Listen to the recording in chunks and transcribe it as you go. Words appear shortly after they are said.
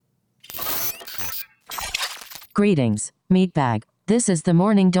Greetings, Meatbag. This is the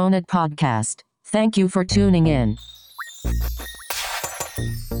Morning Donut Podcast. Thank you for tuning in.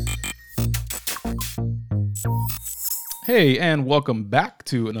 Hey, and welcome back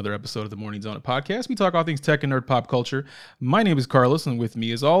to another episode of the Morning Donut Podcast. We talk all things tech and nerd pop culture. My name is Carlos, and with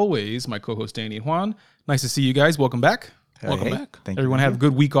me, as always, my co-host Danny and Juan. Nice to see you guys. Welcome back. Welcome back. Everyone have a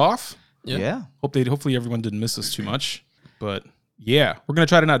good week off. Yeah. Hopefully everyone didn't miss us too much. But yeah, we're gonna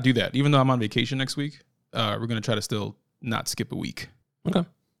try to not do that. Even though I'm on vacation next week, we're gonna try to still not skip a week. Okay.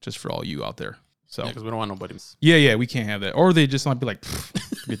 Just for all you out there. So because we don't want nobody. Yeah, we can't have that. Or they just might be like,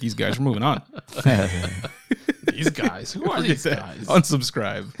 forget these guys. We're moving on. These guys. Who are these guys?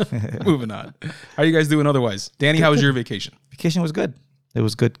 Unsubscribe. Moving on. How are you guys doing otherwise? Danny, how was your vacation? Vacation was good. It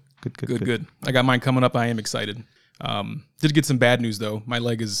was good. Good. I got mine coming up. I am excited. Did get some bad news though. My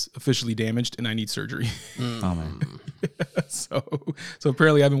leg is officially damaged and I need surgery. Oh man. So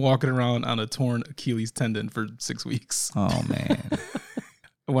apparently I've been walking around on a torn Achilles tendon for 6 weeks. Oh man.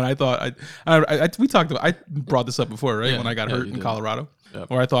 When I thought I brought this up before, right? When I got hurt in Colorado,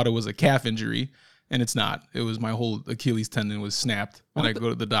 where I thought it was a calf injury, and it's not. It was my whole Achilles tendon was snapped. And I go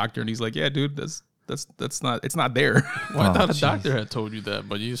to the doctor, and he's like, "Yeah, dude, that's not. It's not there." Well, I thought a doctor had told you that,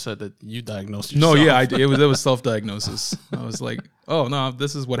 but you said that you diagnosed yourself. No, yeah, it was self-diagnosis. I was like, "Oh no,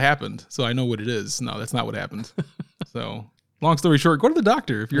 this is what happened." So I know what it is. No, that's not what happened. So long story short, go to the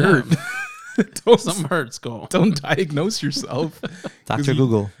doctor if you're hurt. Something hurts. Go. Don't diagnose yourself. Dr.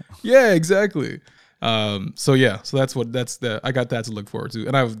 Google. Yeah, exactly. So I got that to look forward to.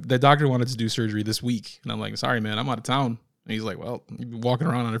 And the doctor wanted to do surgery this week. And I'm like, sorry, man, I'm out of town. And he's like, well, you've been walking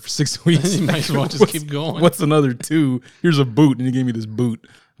around on it for 6 weeks. You might as well just keep going. What's another 2? Here's a boot. And he gave me this boot.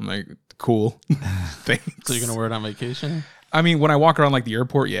 I'm like, cool. Thanks. So you're going to wear it on vacation? I mean, when I walk around like the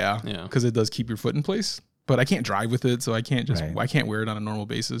airport, yeah. Yeah. Because it does keep your foot in place. But I can't drive with it, so I can't I can't wear it on a normal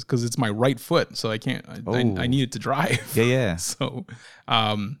basis because it's my right foot, so I can't. I need it to drive. Yeah. So,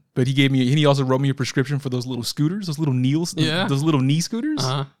 but he also wrote me a prescription for those little scooters, those little those little knee scooters.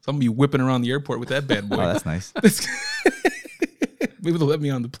 Uh-huh. So I'm gonna be whipping around the airport with that bad boy. Oh, that's nice. Maybe they'll let me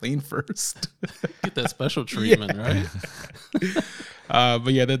on the plane first. Get that special treatment, right?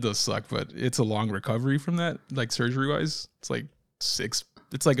 But yeah, that does suck. But it's a long recovery from that, like surgery wise. It's like 6.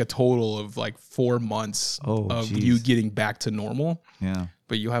 It's like a total of like 4 months you getting back to normal. Yeah.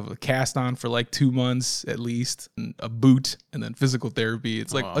 But you have a cast on for like 2 months at least, and a boot, and then physical therapy.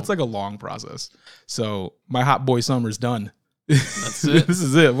 It's like it's like a long process. So my hot boy summer's done. That's it. This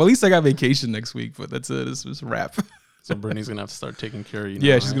is it. Well, at least I got vacation next week, but that's it. It's a wrap. So Brittany's going to have to start taking care of you now.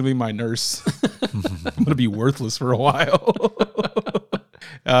 Yeah, she's going to be my nurse. I'm going to be worthless for a while.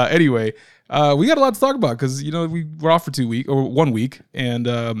 Anyway, we got a lot to talk about because, we're off for 1 week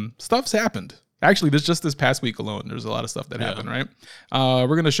and stuff's happened. Actually, this past week alone, there's a lot of stuff that happened, right?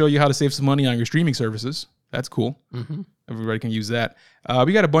 We're going to show you how to save some money on your streaming services. That's cool. Mm-hmm. Everybody can use that.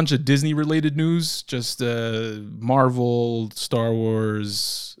 We got a bunch of Disney-related news, just Marvel, Star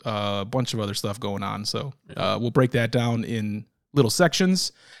Wars, a bunch of other stuff going on. So we'll break that down in little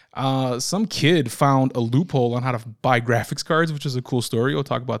sections. Some kid found a loophole on how to buy graphics cards, which is a cool story. We'll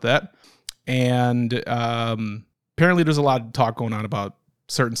talk about that. And apparently there's a lot of talk going on about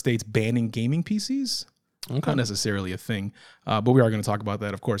certain states banning gaming PCs. Okay. Not necessarily a thing, but we are going to talk about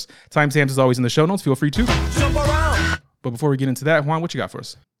that, of course. Timestamps is always in the show notes. Feel free to jump around. But before we get into that, Juan, what you got for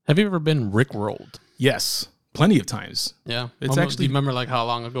us? Have you ever been Rickrolled? Yes, plenty of times. Yeah. It's do you remember like how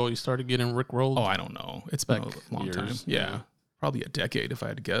long ago you started getting Rickrolled? Oh, I don't know. It's been a long time. Yeah. Probably a decade if I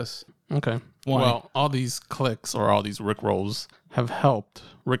had to guess. Okay. Why? Well, all these clicks or all these Rickrolls have helped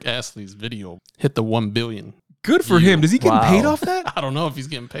Rick Astley's video hit the 1 billion. Good for him. Does he get paid off that? I don't know if he's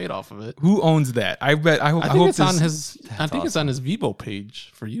getting paid off of it. Who owns that? I think it's on his Vivo page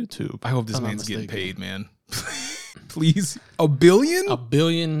for YouTube. I hope this man's getting paid, man. Please. 1 billion? 1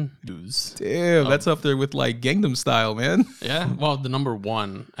 billion views. Damn, that's up there with like Gangnam Style, man. Yeah. Well, the number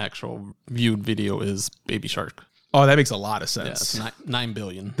 1 actual viewed video is Baby Shark. Oh, that makes a lot of sense. Yeah, it's 9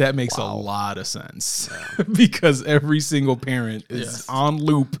 billion. That makes a lot of sense because every single parent is on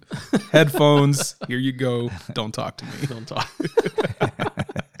loop. Headphones, here you go. Don't talk to me. Don't talk.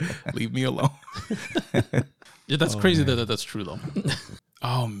 Leave me alone. Yeah, that's crazy that's true though.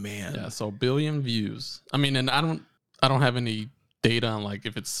 Oh man. Yeah, so 1 billion views. I mean, and I don't have any data on like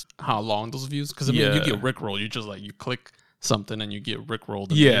if it's how long those views because I mean you get Rickroll, you just like you click something and you get Rickrolled.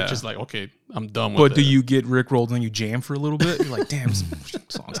 And you're just like, okay, I'm done with it. But do you get Rickrolled and you jam for a little bit? You're like, damn, this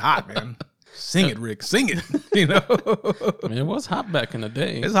song's hot, man. Sing it, Rick. Sing it. I mean, it was hot back in the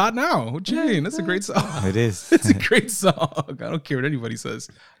day. It's hot now. What you mean? That's a great song. It is. It's a great song. I don't care what anybody says.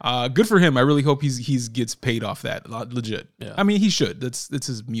 Good for him. I really hope he's gets paid off that. Legit. Yeah. I mean, he should. It's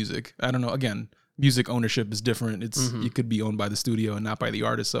his music. I don't know. Again, music ownership is different. It's it could be owned by the studio and not by the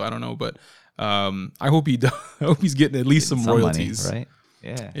artist. So I don't know, but I hope I hope he's getting at least some royalties, money, right?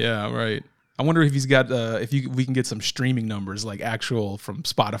 Yeah. Yeah, right. I wonder if he's got we can get some streaming numbers like actual from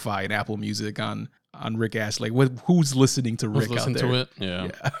Spotify and Apple Music on Rick Astley. Who's listening to Rick out there? To it?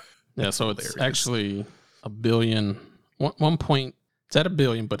 Yeah. So it's actually a billion. It's at a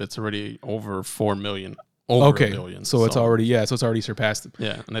billion, but it's already over 4 million. Over a billion. So it's already surpassed it.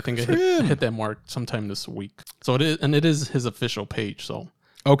 Yeah, and I think it hit that mark sometime this week. So it is his official page. So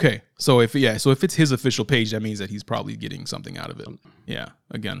okay, so if it's his official page, that means that he's probably getting something out of it. Yeah,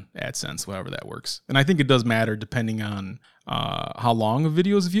 again, AdSense, however that works, and I think it does matter depending on how long a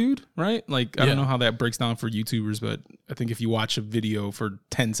video is viewed, right? Like I don't know how that breaks down for YouTubers, but I think if you watch a video for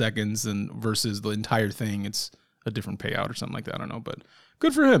 10 seconds and versus the entire thing, it's a different payout or something like that. I don't know, but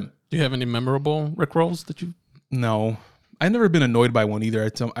good for him. Do you have any memorable Rickrolls that you? No, I've never been annoyed by one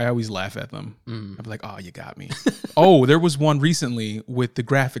either. I always laugh at them. I'm like, oh, you got me. Oh, there was one recently with the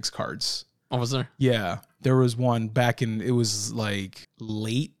graphics cards. Oh, was there? Yeah, there was one back in, it was like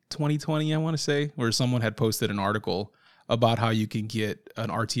late 2020, I want to say, where someone had posted an article about how you can get an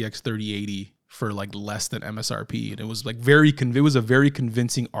RTX 3080 for like less than MSRP, and it was like it was a very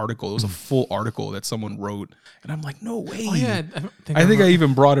convincing article. It was a full article that someone wrote, and I'm like, no way. Oh yeah, I think I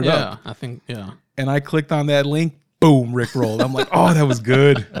even brought it up. I think And I clicked on that link, boom, Rickrolled. I'm like, oh, that was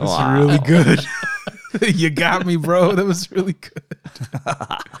good. That was really good. You got me, bro. That was really good.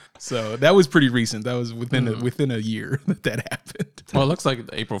 So that was pretty recent. That was within a year that happened. Well, it looks like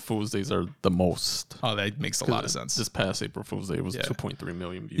the April Fool's Days are the most. Oh, that makes a lot of sense. This past April Fool's Day was 2.3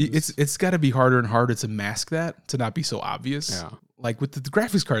 million views. It's got to be harder and harder to mask that, to not be so obvious. Yeah. Like with the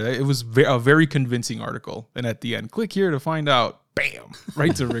graphics card, it was a very convincing article. And at the end, click here to find out. Bam,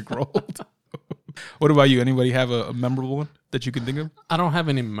 right to Rickrolled. What about you? Anybody have a memorable one that you can think of? I don't have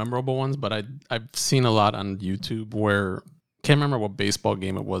any memorable ones, but I've seen a lot on YouTube where can't remember what baseball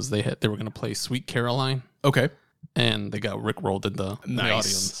game it was. They were going to play Sweet Caroline. Okay. And they got Rickrolled in the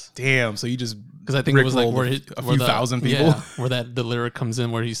audience. Damn. So you just because I think it was like where a few thousand people, where the lyric comes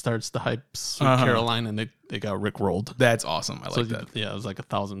in where he starts to hype Sweet Caroline, and they got Rickrolled. That's awesome. I like that. Yeah, it was like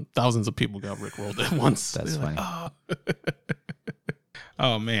thousands of people got Rickrolled at once. That's funny.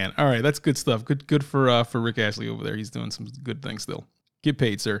 Oh man! All right, that's good stuff. Good for Rick Astley over there. He's doing some good things still. Get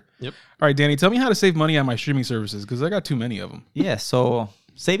paid, sir. Yep. All right, Danny, tell me how to save money on my streaming services because I got too many of them. Yeah, so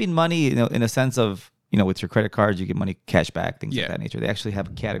saving money, in a sense of, with your credit cards, you get money cash back, things of that nature. They actually have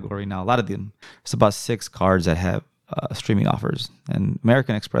a category now. A lot of them, it's about 6 cards that have streaming offers, and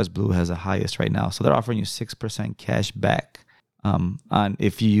American Express Blue has the highest right now. So they're offering you 6% cash back on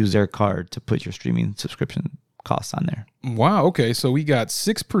if you use their card to put your streaming subscription costs on there. Wow. Okay, so we got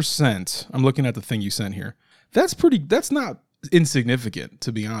 6%. I'm looking at the thing you sent here. That's not insignificant,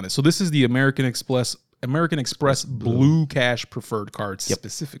 to be honest. So this is the American Express Blue Cash preferred card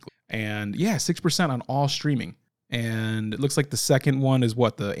specifically. And 6% on all streaming. And it looks like the second one is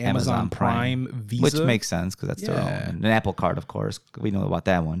what, the Amazon Prime Visa, which makes sense because that's their own. And an Apple Card, of course. We know about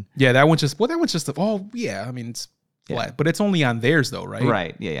that one. Yeah, that one's just I mean, it's flat, but it's only on theirs though, right?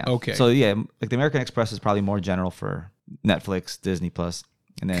 Right. Yeah. Okay. So like the American Express is probably more general for Netflix, Disney Plus,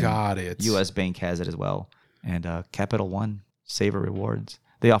 and then got it. US Bank has it as well, and Capital One, Saver Rewards.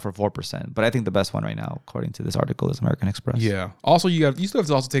 They offer 4%, but I think the best one right now, according to this article, is American Express. Yeah. Also, you still have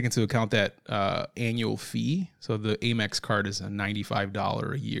to also take into account that annual fee. So the Amex card is a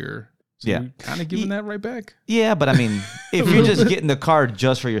 $95 a year. So you're kind of giving that right back. Yeah, but I mean, if you're just getting the card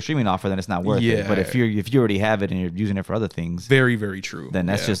just for your streaming offer, then it's not worth it. But if you already have it and you're using it for other things, very, very true. Then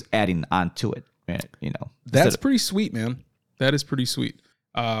that's just adding on to it. That's pretty sweet, man. That is pretty sweet.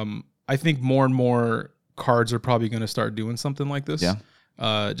 I think more and more cards are probably going to start doing something like this. Yeah.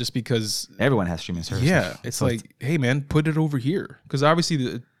 Just because everyone has streaming services. Yeah, it's so like, hey man, put it over here because obviously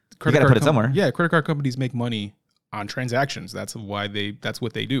the credit card put it somewhere. Yeah, credit card companies make money on transactions. That's what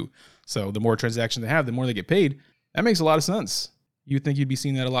they do. So the more transactions they have, the more they get paid. That makes a lot of sense. You think you'd be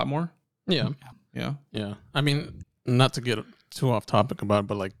seeing that a lot more? Yeah. Yeah. I mean, not to get too off topic about it,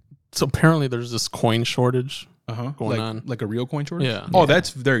 but so apparently there's this coin shortage going on. Like a real coin shortage? Yeah. Oh,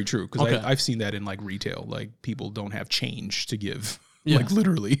 that's very true because I've seen that in retail. Like people don't have change to give. Yeah. Like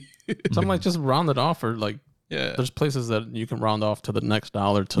literally. So I'm like, just round it off or there's places that you can round off to the next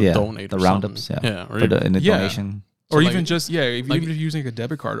dollar to donate the or roundups. Something. Yeah. Or in the donation. Or even just, if you're using a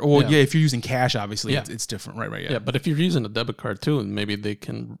debit card. Or if you're using cash, obviously it's different. Right. Yeah. But if you're using a debit card too, maybe they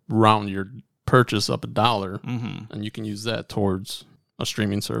can round your purchase up $1 and you can use that towards a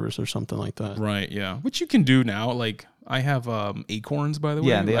streaming service or something like that. Right. Yeah. Which you can do now. Like I have Acorns, by the way.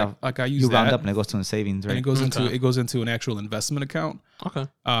 Yeah, they like I use you that. round up and it goes to the savings, right? And it goes into an actual investment account. Okay.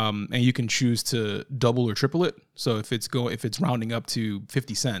 And you can choose to double or triple it. So if it's rounding up to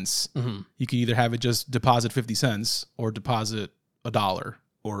 50 cents, you can either have it just deposit 50 cents or deposit $1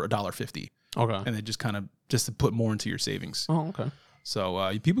 or $1.50. Okay. And then just to put more into your savings. Oh, okay.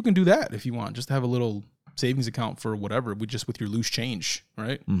 So people can do that if you want, just to have a little savings account for whatever, with your loose change,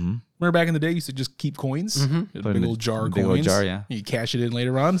 right? Mm-hmm. Remember back in the day, you used to just keep coins, a big old jar of coins. Big old jar, yeah. You cash it in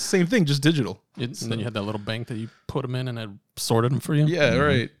later on. Same thing, just digital. And then you had that little bank that you put them in and it sorted them for you. Yeah,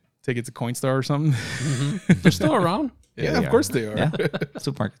 right. Take it to Coinstar or something. They're still around. Yeah, of course they are. Yeah.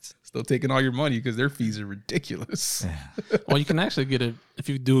 Supermarkets. Still taking all your money because their fees are ridiculous. Well, you can actually get it if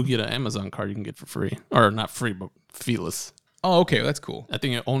you do get an Amazon card. You can get it for free, or not free, but feeless. Oh, okay, that's cool. I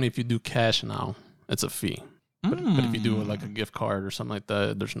think only if you do cash now, it's a fee. But if you do like a gift card or something like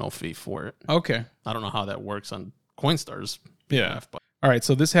that, there's no fee for it. Okay. I don't know how that works on Coinstar's. Yeah. PDF, but All right,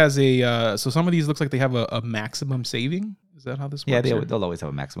 so this has a so some of these looks like they have a maximum saving. Is that how this works? Yeah, here? they'll always have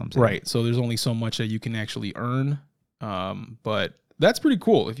a maximum. Saving. Right. So there's only so much that you can actually earn. But that's pretty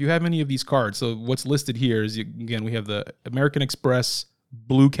cool. If you have any of these cards, so what's listed here is, again, we have the American Express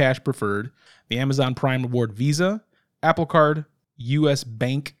Blue Cash Preferred, the Amazon Prime Reward Visa, Apple Card, US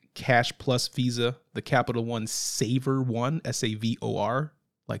Bank Cash Plus Visa, the Capital One Savor One, SAVOR,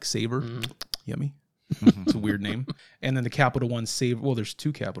 like Savor. Yummy. It's a weird name. And then the Capital One Save. Well, there's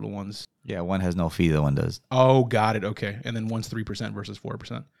two Capital Ones. Yeah, one has no fee, the one does. Oh, got it. Okay. And then one's 3% versus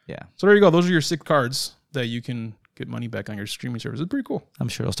 4%. Yeah. So there you go. Those are your 6 cards that you can get money back on your streaming service. It's pretty cool. I'm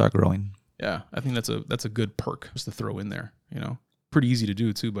sure it'll start growing. Yeah, I think that's a good perk just to throw in there. Pretty easy to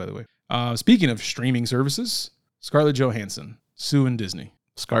do too, by the way. Speaking of streaming services, Scarlett Johansson suing Disney.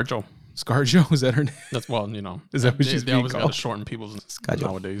 ScarJo. ScarJo, is that her name? That's Is that what she's they being always got called? to shorten people's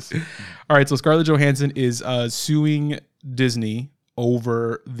nowadays. All right, so Scarlett Johansson is suing Disney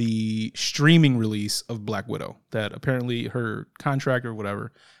over the streaming release of Black Widow. That apparently her contract or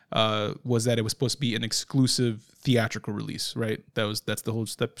whatever was that it was supposed to be an exclusive theatrical release, right? That's the whole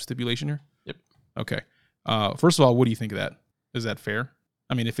stipulation here? Yep. Okay. First of all, what do you think of that? Is that fair?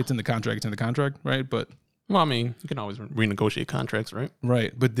 I mean, if it's in the contract, it's in the contract, right? But Well, I mean, you can always renegotiate contracts, right?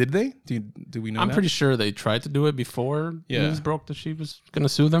 right. But did they? Do we know? I'm that? pretty sure they tried to do it before news broke that she was going to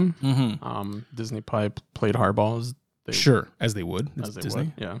sue them. Mm-hmm. Disney probably played hardball As they would. It's as they Disney.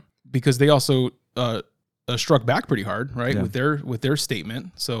 would. Yeah. Because they also struck back pretty hard, right? Yeah. With their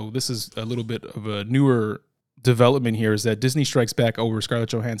statement. So this is a little bit of a newer development here, is that Disney strikes back over Scarlett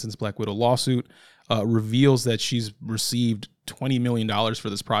Johansson's Black Widow lawsuit, reveals that she's received $20 million for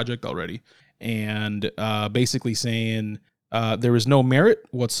this project already, and basically saying there is no merit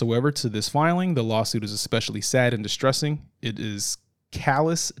whatsoever to this filing. The lawsuit is especially sad and distressing. It is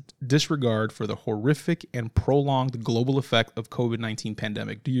callous disregard for the horrific and prolonged global effect of COVID-19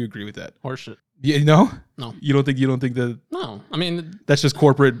 pandemic. Do you agree with that? Horseshit. Yeah, no? No. You don't think that No. I mean, that's just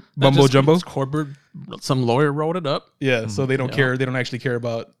corporate mumbo jumbo? it's corporate. Some lawyer wrote it up. Yeah, so they don't care. They don't actually care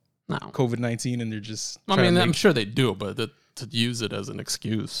about No. COVID-19, and they're just I trying mean, to I'm make- sure they do, but to use it as an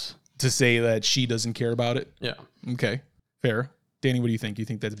excuse. to say that she doesn't care about it. Yeah. Okay, fair. Danny, what do you think? Do you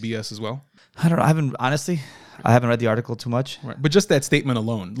think that's BS as well? I don't know. I haven't read the article too much. Right. But just that statement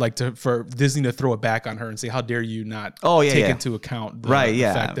alone, like for Disney to throw it back on her and say, how dare you not take into account the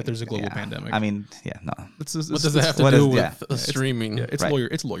fact that there's a global pandemic. I mean, no. What does it have to do with streaming? It's Right.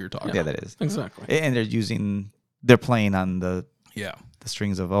 It's lawyer talk. Yeah, that is. Exactly. And they're playing on the Yeah.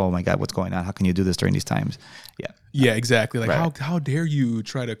 strings of, oh my God, what's going on? How can you do this during these times? Yeah. Yeah, exactly. Like Right. how dare you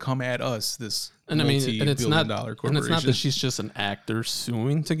try to come at us, this And I mean, and it's not multi-billion-dollar and it's not corporation. that she's just an actor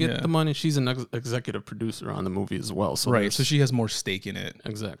suing to get the money. She's an executive producer on the movie as well. So right. So she has more stake in it.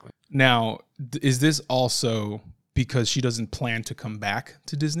 exactly. Now, is this also because she doesn't plan to come back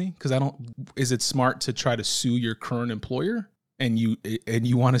to Disney? Because is it smart to try to sue your current employer and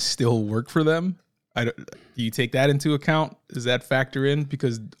you want to still work for them? Do you take that into account? Does that factor in?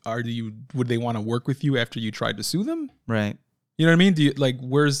 Because would they want to work with you after you tried to sue them? Right. You know what I mean? Do you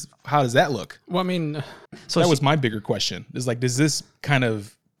how does that look? Well, I mean, So that was my bigger question. Is like, does this kind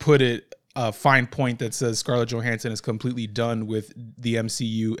of put it a fine point that says Scarlett Johansson is completely done with the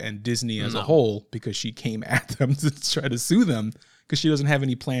MCU and Disney as a whole because she came at them to try to sue them because she doesn't have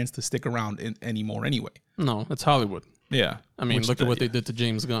any plans to stick around anymore anyway? no, it's Hollywood. Yeah. I mean, look at what they did to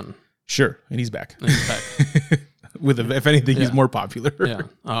James Gunn. Sure. And he's back. And he's back. If anything, he's more popular.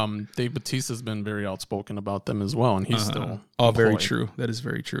 Yeah. Dave Bautista's been very outspoken about them as well, and he's still very employed. true. That is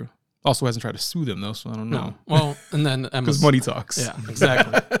very true. Also hasn't tried to sue them though, so I don't know. No. Well, and then Because money talks. Yeah,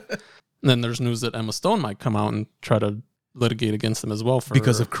 exactly. And then there's news that Emma Stone might come out and try to litigate against them as well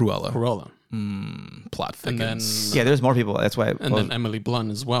because of Cruella. Plot And thickens. then, there's more people. That's why. then Emily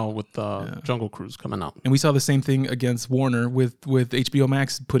Blunt as well with Jungle Cruise coming out. And we saw the same thing against Warner with HBO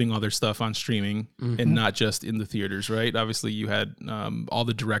Max putting all their stuff on streaming and not just in the theaters, right? Obviously, you had all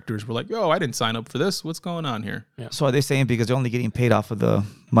the directors were like, "Yo, I didn't sign up for this. What's going on here?" Yeah. So are they saying because they're only getting paid off of the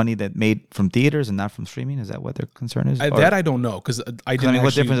money that made from theaters and not from streaming? Is that what their concern is? That I don't know because I didn't.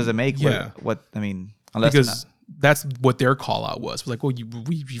 what difference does it make? Yeah. Unless because that's what their call out was. It was like, well,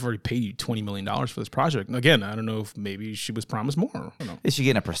 we've already paid you $20 million for this project. And again, I don't know if maybe she was promised more. I don't know. Is she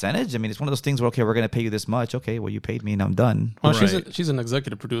getting a percentage? I mean, it's one of those things where, okay, we're going to pay you this much. Okay, well, you paid me and I'm done. Well, she's an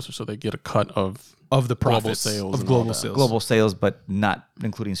executive producer, so they get a cut of the profits sales of global sales. Global sales, but not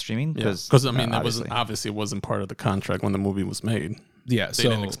including streaming? Because I mean, that it wasn't part of the contract when the movie was made. Yeah, they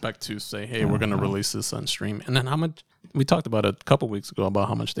didn't expect to say, "Hey, we're going to release this on stream." And then how much we talked about a couple weeks ago about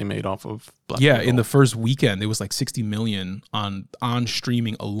how much they made off of Black Widow. In the first weekend, it was like 60 million on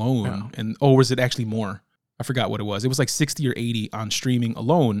streaming alone, and was it actually more? I forgot what it was. It was like 60 or 80 on streaming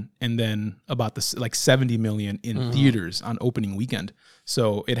alone, and then about 70 million in theaters on opening weekend.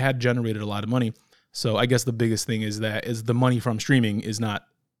 So it had generated a lot of money. So I guess the biggest thing is the money from streaming is not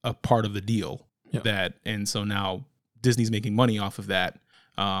a part of the deal. Yeah. And so now Disney's making money off of that.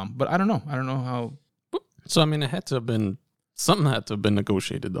 But I don't know. I don't know how. So I mean, something had to have been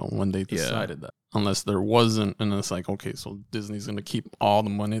negotiated though when they decided that. Unless there wasn't, and it's like, okay, so Disney's going to keep all the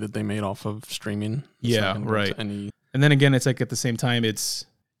money that they made off of streaming. Right. And then again, it's like at the same time, it's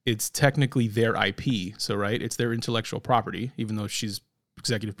technically their IP. So right, it's their intellectual property, even though she's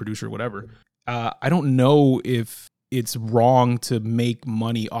executive producer or whatever. I don't know if it's wrong to make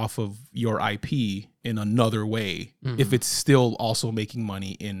money off of your IP in another way if it's still also making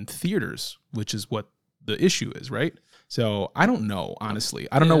money in theaters, which is what the issue is, right? So I don't know, honestly.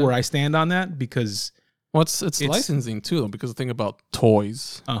 I don't know where I stand on that because it's licensing too, though, because think about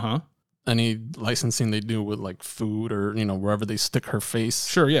toys. Any licensing they do with like food or wherever they stick her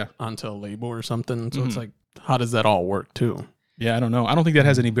face onto a label or something. So it's like, how does that all work too? Yeah, I don't know. I don't think that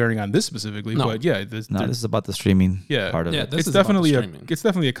has any bearing on this specifically, but this is about the streaming part of it. It's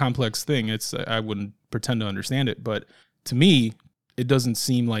definitely a complex thing. I wouldn't pretend to understand it, but to me, it doesn't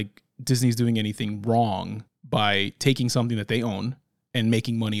seem like Disney's doing anything wrong by taking something that they own and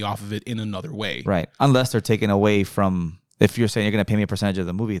making money off of it in another way. Right. Unless they're taking away from, if you're saying you're going to pay me a percentage of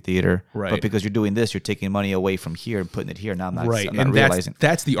the movie theater, right, but because you're doing this, you're taking money away from here and putting it here. Now I'm not, right. I'm not and realizing.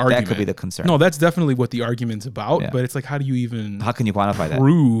 That's the argument. That could be the concern. No, that's definitely what the argument's about, but it's like, how can you quantify that?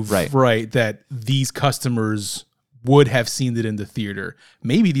 Prove that these customers would have seen it in the theater?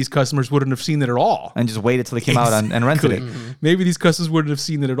 Maybe these customers wouldn't have seen it at all. And just waited till they came out and rented it. Maybe these customers wouldn't have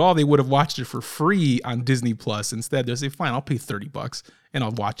seen it at all. They would have watched it for free on Disney Plus. Instead, they'll say, fine, I'll pay $30 and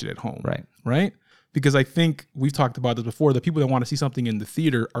I'll watch it at home. Right? Because I think we've talked about this before. The people that want to see something in the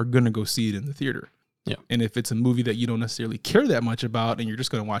theater are going to go see it in the theater. Yeah. And if it's a movie that you don't necessarily care that much about and you're just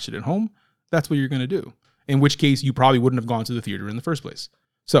going to watch it at home, that's what you're going to do. In which case, you probably wouldn't have gone to the theater in the first place.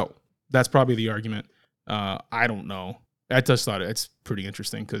 So that's probably the argument. I don't know. I just thought it's pretty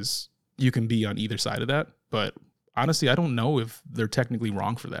interesting because you can be on either side of that. But honestly, I don't know if they're technically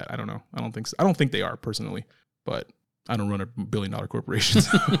wrong for that. I don't know. I don't think so. I don't think they are personally, but I don't run a $1 billion corporation.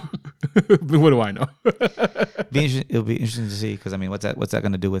 So what do I know? It'll be interesting to see because I mean, what's that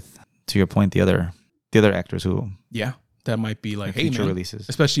going to do with, to your point, the other actors who? Yeah, that might be like future releases,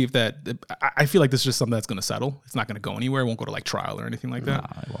 especially if I feel like this is just something that's going to settle. It's not going to go anywhere. It won't go to like trial or anything like that.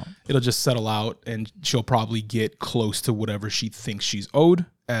 No, it won't. It'll just settle out, and she'll probably get close to whatever she thinks she's owed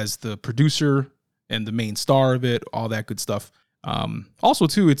as the producer and the main star of it. All that good stuff. Also,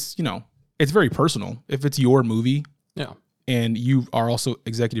 too, it's it's very personal. If it's your movie. Yeah. And you are also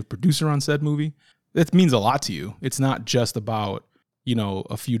executive producer on said movie, that means a lot to you. It's not just about,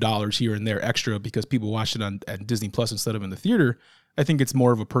 a few dollars here and there extra because people watched it at Disney Plus instead of in the theater. I think it's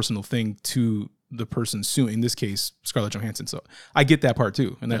more of a personal thing to the person suing, in this case, Scarlett Johansson. So I get that part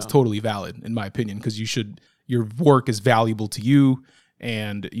too. And that's totally valid in my opinion, because your work is valuable to you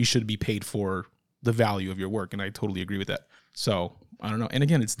and you should be paid for the value of your work. And I totally agree with that. So I don't know. And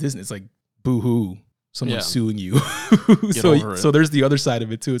again, it's Disney. It's like, boo-hoo. Someone's suing you. So there's the other side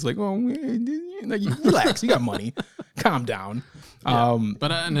of it too. It's like, relax, you got money, calm down.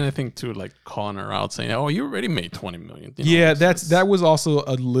 But and I think too, like calling her out, saying, "Oh, you already made $20 million." That was also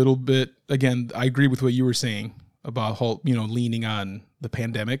a little bit. Again, I agree with what you were saying about whole, leaning on the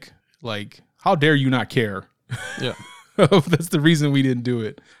pandemic. Like, how dare you not care? Yeah, that's the reason we didn't do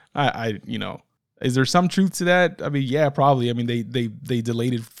it. Is there some truth to that? I mean, yeah, probably. I mean, they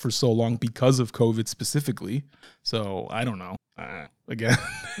delayed it for so long because of COVID specifically. So I don't know. Again,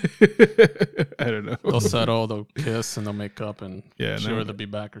 I don't know. They'll settle, they'll kiss, and they'll make up, and Yeah, she'll no. either be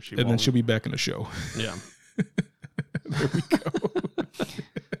back or she And won't. then she'll be back in the show. Yeah. There we go.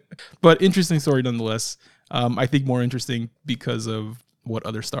 But interesting story nonetheless. I think more interesting because of what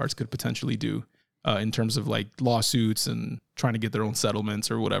other stars could potentially do in terms of like lawsuits and trying to get their own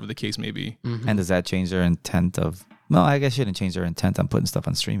settlements or whatever the case may be. Mm-hmm. And does that change their intent of? Well, I guess shouldn't change their intent on putting stuff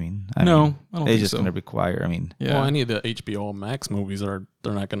on streaming. I No, mean, I don't they're think just so. going to require. I mean, Yeah. Well, any of the HBO Max movies they're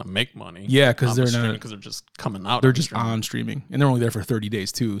not going to make money. Yeah, 'cause they're not- because they're just coming out. They're on just streaming. on streaming, and they're only there for 30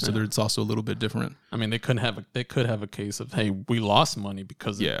 days too. So Yeah. it's also a little bit different. I mean, they could have a case of, hey, we lost money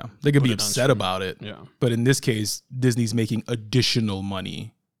because Yeah, they could put be it on upset streaming. about it. Yeah. But in this case, Disney's making additional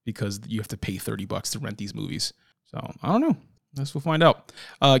money because you have to pay $30 to rent these movies. So I don't know. We'll find out.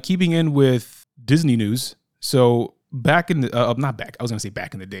 Keeping in with Disney news. So back in the not back. I was gonna say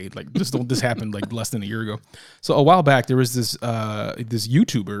back in the day. Like this happened like less than a year ago. So a while back there was this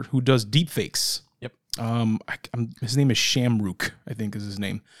YouTuber who does deep fakes. Yep. His name is Shamrook, I think is his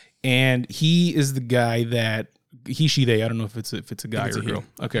name, and he is the guy that she they. I don't know if it's a guy it's or a a girl.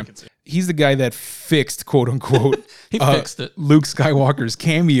 he. Okay, it's a- he's the guy that fixed quote unquote He fixed it. Luke Skywalker's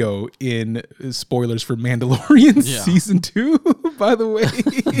cameo in spoilers for Mandalorian Yeah. season 2. By the way,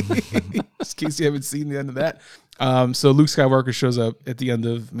 just in case you haven't seen the end of that. So Luke Skywalker shows up at the end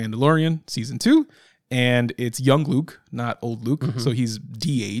of Mandalorian season 2, and it's young Luke, not old Luke. Mm-hmm. So he's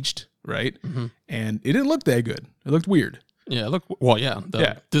de-aged, right? And it didn't look that good. It looked weird. Yeah, look. Well, yeah, the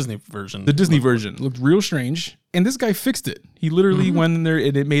Yeah. Disney version. The Disney version looked real strange, and this guy fixed it. He literally went in there,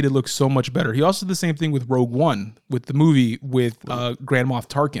 and it made it look so much better. He also did the same thing with Rogue One, with the movie with Grand Moff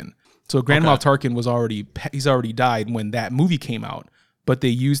Tarkin. So Grand Moff Tarkin he's already died when that movie came out, but they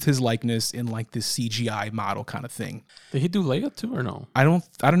used his likeness in like this CGI model kind of thing. Did he do Leia too or no? I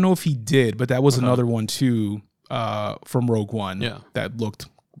don't know if he did, but that was another one too from Rogue One. Yeah. That looked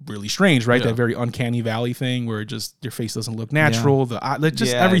really strange, right? Yeah. That very uncanny valley thing where just your face doesn't look natural.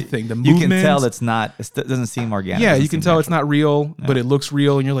 Just Yeah, everything. The you movement. can tell it's not. It doesn't seem organic. Yeah, Doesn't you can seem tell it's natural. not real, but it looks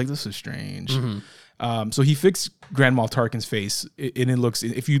real, and you're like, this is strange. So he fixed Grand Moff Tarkin's face, and it looks.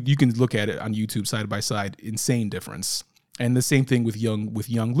 If you can look at it on YouTube side by side, insane difference. And the same thing with young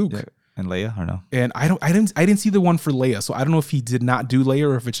Luke. Yeah. And Leia or no? And I didn't see the one for Leia, so I don't know if he did not do Leia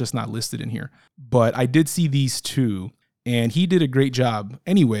or if it's just not listed in here. But I did see these two, and he did a great job.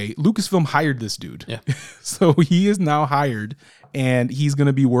 Anyway, Lucasfilm hired this dude. Yeah. So he is now hired, and he's going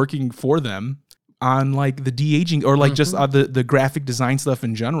to be working for them on like the de-aging or like just the graphic design stuff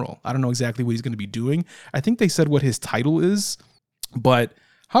in general. I don't know exactly what he's going to be doing. I think they said what his title is, but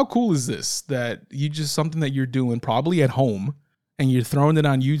how cool is this that you just something that you're doing probably at home and you're throwing it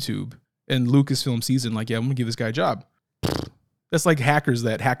on YouTube, and Lucasfilm sees it and like, yeah, I'm going to give this guy a job. That's like hackers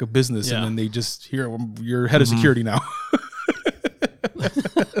that hack a business Yeah. and then they just, here, you're head of security now.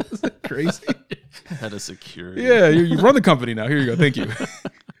 Is that crazy? Head of security. Yeah, you run the company now. Here you go. Thank you.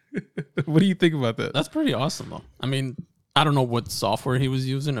 What do you think about that? That's pretty awesome, though. I mean, I don't know what software he was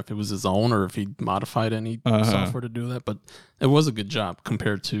using, if it was his own or if he modified any software to do that, but it was a good job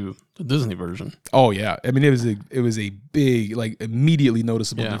compared to the Disney version. Oh yeah, I mean it was a big, like, immediately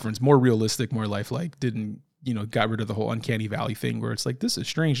noticeable Yeah. difference. More realistic, more lifelike. Didn't got rid of the whole uncanny valley thing where it's like, this is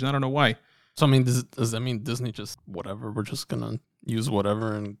strange and I don't know why. So, I mean, does that mean Disney just whatever? We're just going to use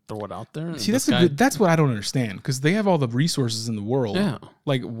whatever and throw it out there? And See, this that's guy- that's what I don't understand, because they have all the resources in the world. Yeah.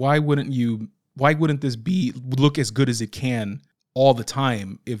 Like, why wouldn't this look as good as it can all the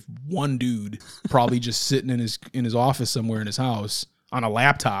time if one dude probably just sitting in his office somewhere in his house on a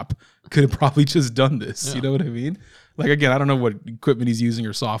laptop could have probably just done this? Yeah. You know what I mean? Like, again, I don't know what equipment he's using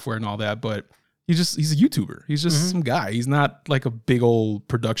or software and all that, but he's a YouTuber. He's just some guy. He's not like a big old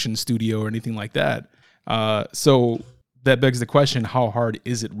production studio or anything like that. So that begs the question, how hard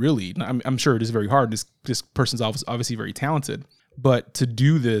is it really? I'm sure it is very hard. This person's obviously very talented, but to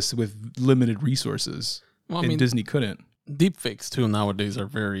do this with limited resources, Well, I and mean, Disney couldn't. deep fakes too nowadays are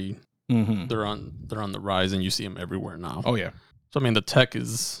very, Mm-hmm. they're on the rise and you see them everywhere now. Oh yeah. So, I mean, the tech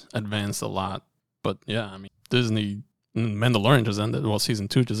is advanced a lot, but yeah, I mean, Disney, Mandalorian just ended. Well, season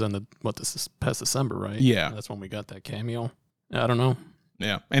 2 just ended, this is past December, right? Yeah. That's when we got that cameo. Yeah, I don't know.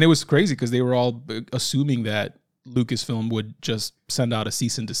 Yeah. And it was crazy because they were all assuming that Lucasfilm would just send out a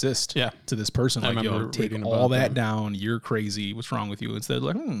cease and desist Yeah. to this person. I Like, yo, remember take reading all about that that. down. You're crazy. What's wrong with you? Instead,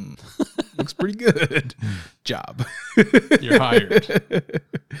 like, looks pretty good. Job. You're hired.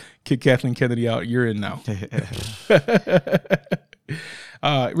 Kick Kathleen Kennedy out. You're in now.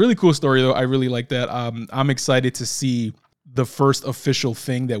 Really cool story, though. I really like that. I'm excited to see the first official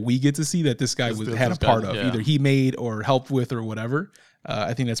thing that we get to see that this guy had a part of. yeah. Either he made or helped with or whatever.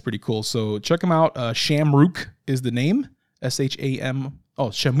 I think that's pretty cool. So check him out. Shamrook is the name. SHAMROOK. Oh,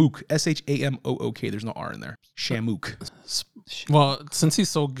 Shamook. Shamook. There's no R in there. Shamook. Well, since he's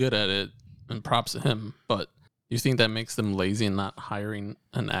so good at it, and props to him, but you think that makes them lazy and not hiring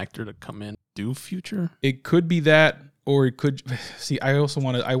an actor to come in do Future? It could be that, or it could see. I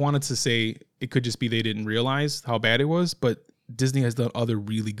wanted to say it could just be they didn't realize how bad it was, but Disney has done other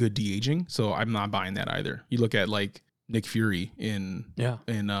really good de-aging, so I'm not buying that either. You look at like Nick Fury in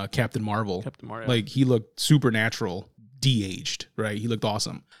Captain Marvel. Like he looked supernatural, de-aged, right? He looked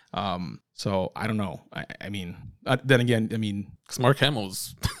awesome. So I don't know. I mean, then again, because Mark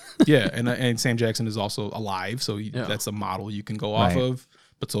Hamill's yeah, and Sam Jackson is also alive, so that's a model you can go off of.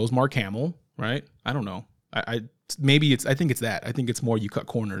 But so is Mark Hamill, right? I don't know. I think it's that. I think it's more you cut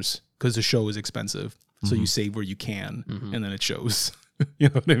corners because the show is expensive, so you save where you can, and then it shows. You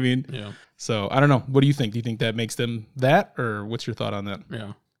know what I mean? Yeah. So I don't know. What do you think? Do you think that makes them that, or what's your thought on that?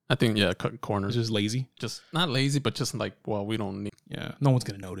 Yeah. I think cut corners. It's just lazy. Just not lazy, but just like, well, we don't need. Yeah. No one's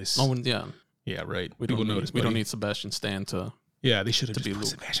gonna notice. No one. Yeah. Yeah. Right. We don't notice. We don't need Sebastian Stan to. Yeah, they should have just put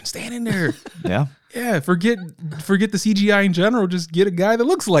Sebastian Stan in there. Yeah. Yeah. Forget the CGI in general. Just get a guy that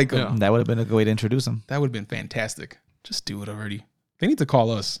looks like him. Yeah. That would have been a good way to introduce him. That would have been fantastic. Just do it already. They need to call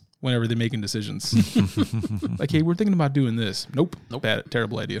us whenever they're making decisions. Like, hey, we're thinking about doing this. Nope. Bad,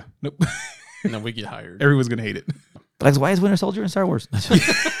 terrible idea. Nope. And then we get hired. Everyone's gonna hate it. Like, why is Winter Soldier in Star Wars?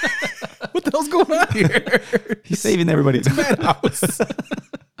 What the hell's going on here? He's saving everybody. It's Madhouse. Is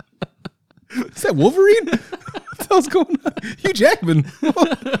that Wolverine? What the hell's going on? Hugh Jackman.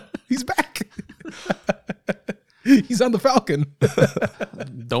 He's back. He's on the Falcon.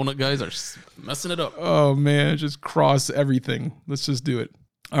 Donut guys are messing it up. Oh man, just cross everything. Let's just do it.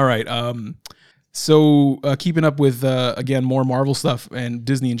 All right. So keeping up with again more Marvel stuff and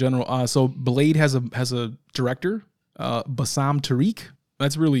Disney in general. So Blade has a director, Bassam Tariq.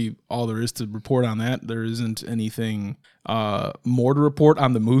 That's really all there is to report on that. There isn't anything more to report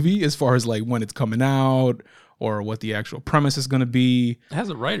on the movie as far as like when it's coming out or what the actual premise is going to be. It has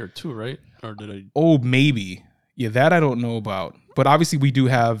a writer too, right? Or did I? Oh, maybe. Yeah, that I don't know about. But obviously we do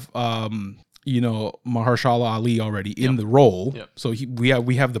have Mahershala Ali already in the role. Yep. So we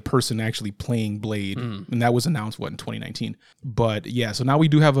have the person actually playing Blade, and that was announced in 2019. But yeah, so now we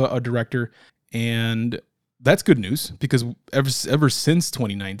do have a director, and that's good news because ever since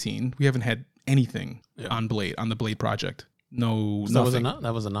 2019 we haven't had anything on the Blade project. No, so nothing.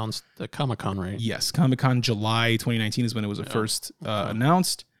 That was announced at Comic-Con, right? Yes, Comic-Con July 2019 is when it was first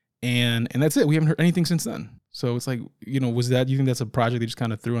announced, and that's it. We haven't heard anything since then. So it's like, you think that's a project they just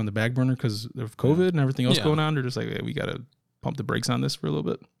kind of threw on the back burner because of COVID and everything else going on? They're just like, hey, we got to pump the brakes on this for a little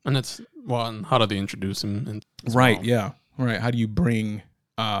bit. And and how do they introduce him? Right, yeah. Right. How do you bring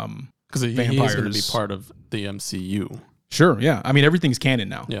because he is going to be part of the MCU. Sure, yeah. I mean, everything's canon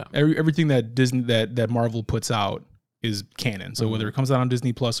now. Yeah. Everything that Disney, that Marvel puts out is canon. So whether it comes out on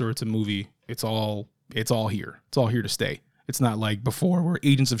Disney Plus or it's a movie, it's all here. It's all here to stay. It's not like before where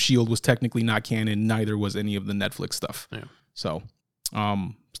Agents of S.H.I.E.L.D. was technically not canon. Neither was any of the Netflix stuff. Yeah. So,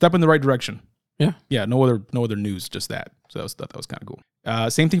 step in the right direction. Yeah. Yeah. No other news, just that. So that was kind of cool.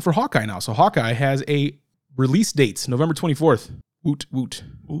 Same thing for Hawkeye now. So Hawkeye has a release date, November 24th. Woot, woot.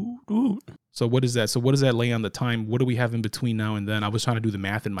 Woot, woot. So what is that? So what does that lay on the time? What do we have in between now and then? I was trying to do the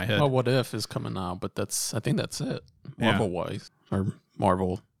math in my head. Well, What If is coming out, but I think that's it. Marvel-wise. Or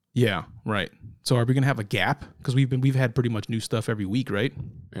Marvel. Yeah, right. So are we gonna have a gap? Because we've had pretty much new stuff every week, right?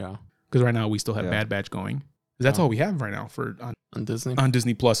 Yeah. Because right now we still have Bad Batch going. That's all we have right now on Disney. On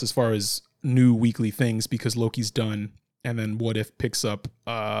Disney Plus as far as new weekly things, because Loki's done, and then What If picks up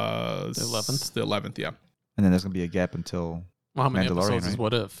the 11th. The 11th, yeah. And then there's gonna be a gap until how many Mandalorian, episodes right? is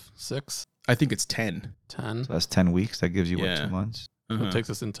What If? 6? I think it's 10. 10. So that's 10 weeks. That gives you 2 months. So it takes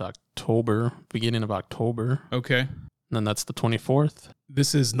us into October, beginning of October. Okay. And then that's the 24th.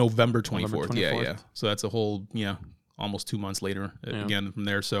 This is November 24th. Yeah. So that's a whole, almost 2 months later again from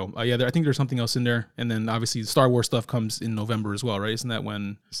there. So, I think there's something else in there. And then obviously the Star Wars stuff comes in November as well, right? Isn't that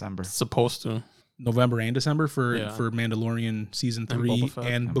when? December. It's supposed to. November and December for Mandalorian Season 3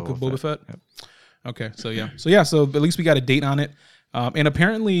 and Book of Boba Fett? Yep. Okay. So, yeah. So at least we got a date on it. And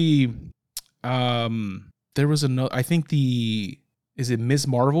apparently there was I think is it Ms.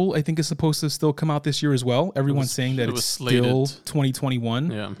 Marvel? I think is supposed to still come out this year as well. Everyone's saying that it's still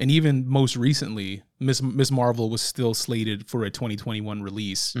 2021. Yeah. And even most recently, Ms. Marvel was still slated for a 2021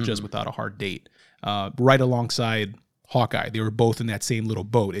 release, just without a hard date. Right alongside Hawkeye. They were both in that same little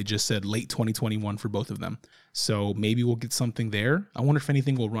boat. It just said late 2021 for both of them. So maybe we'll get something there. I wonder if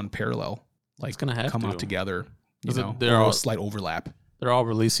anything will run parallel. Like it's gonna have come to out together. They're all a slight overlap. They're all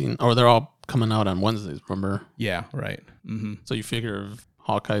releasing, or they're all coming out on Wednesdays, remember? Yeah, right. Mm-hmm. So you figure if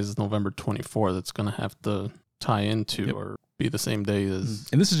Hawkeye's November 24th, it's going to have to tie into or be the same day as.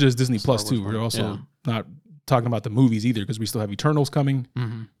 And this is just Disney Plus too. We're also not talking about the movies either because we still have Eternals coming,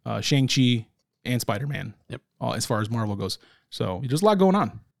 Shang-Chi, and Spider-Man. Yep. As far as Marvel goes, so there's a lot going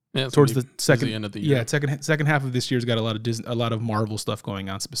on. Yeah, towards the end of the year. Yeah, second half of this year's got a lot of Marvel stuff going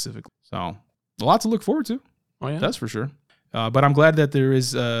on specifically. So a lot to look forward to. Oh yeah, that's for sure. But I'm glad that there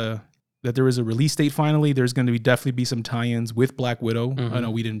is a release date finally. There's going to definitely be some tie-ins with Black Widow. I know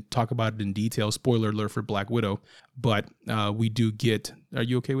we didn't talk about it in detail. Spoiler alert for Black Widow, but we do get. Are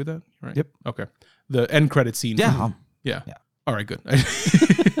you okay with that? Right. Yep. Okay. The end credit scene. Yeah. Yeah. All right, good.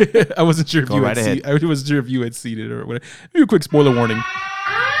 I wasn't sure if you had seen. I wasn't sure if you had seen it or whatever. Maybe a quick spoiler warning.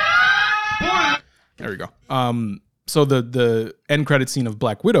 There we go. So the end credit scene of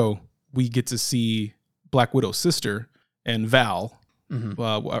Black Widow, we get to see Black Widow's sister and Val.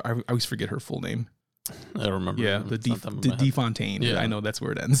 I always forget her full name. I don't remember. Yeah, the D Fontaine. Yeah, I know that's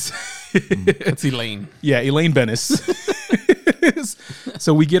where it ends. It's Elaine. Yeah, Elaine Bennis.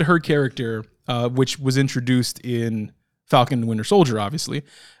 So we get her character, which was introduced in Falcon and Winter Soldier, obviously.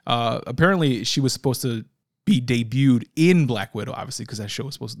 Apparently, she was supposed to be debuted in Black Widow, obviously, because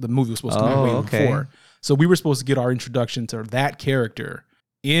the movie was supposed to be way before. So we were supposed to get our introduction to that character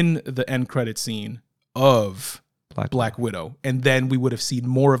in the end credit scene of Black Widow, and then we would have seen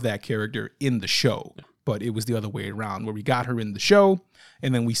more of that character in the show. But it was the other way around, where we got her in the show,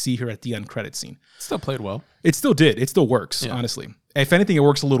 and then we see her at the end credit scene. Still played well. It still did. It still works, honestly. If anything, it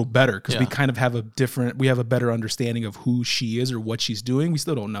works a little better because we kind of have we have a better understanding of who she is or what she's doing. We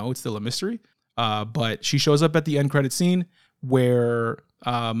still don't know. It's still a mystery. But she shows up at the end credit scene where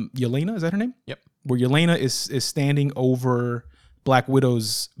Yelena, is that her name? Yep. Where Yelena is standing over Black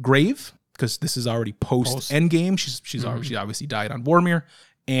Widow's grave, because this is already post Endgame. She obviously died on Vormir,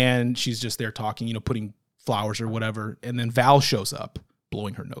 and she's just there talking, putting flowers or whatever. And then Val shows up,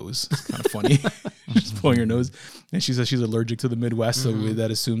 blowing her nose. It's kind of funny. Just blowing her nose. And she says she's allergic to the Midwest, so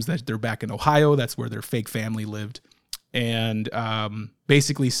that assumes that they're back in Ohio. That's where their fake family lived. And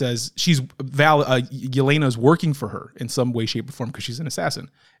basically says Yelena's working for her in some way, shape, or form because she's an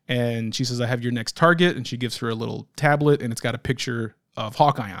assassin. And she says, I have your next target. And she gives her a little tablet, and it's got a picture of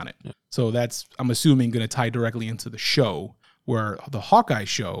Hawkeye on it. Yeah. So that's, I'm assuming, going to tie directly into the show, where the Hawkeye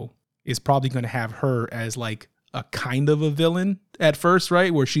show is probably going to have her as like a kind of a villain at first,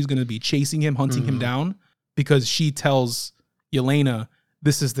 right? Where she's going to be chasing him, hunting him down, because she tells Yelena,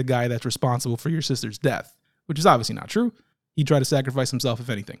 this is the guy that's responsible for your sister's death, which is obviously not true. He tried to sacrifice himself, if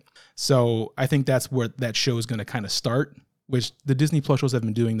anything. So I think that's where that show is going to kind of start, which the Disney Plus shows have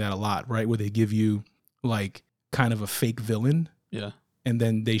been doing that a lot, right? Where they give you like kind of a fake villain. Yeah. And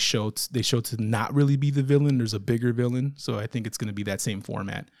then they show to not really be the villain. There's a bigger villain. So I think it's going to be that same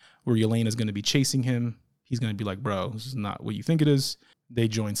format where Yelena's going to be chasing him. He's going to be like, bro, this is not what you think it is. They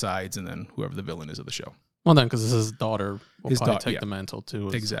join sides, and then whoever the villain is of the show. Well, then, because his daughter will probably take the mantle too.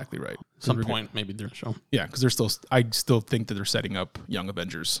 Exactly right. Some point, maybe during the show. Yeah, because I still think that they're setting up Young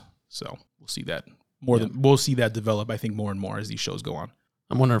Avengers. So we'll see that we'll see that develop, I think, more and more as these shows go on.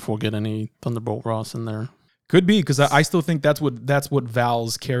 I'm wondering if we'll get any Thunderbolt Ross in there. Could be, because I still think that's what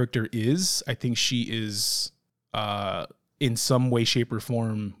Val's character is. I think she is in some way, shape, or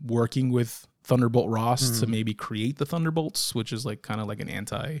form working with Thunderbolt Ross to maybe create the Thunderbolts, which is like kind of like an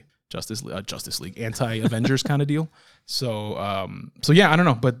anti-Justice League, anti-Avengers kind of deal. So yeah, I don't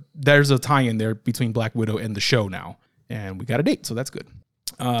know, but there's a tie-in there between Black Widow and the show now, and we got a date, so that's good.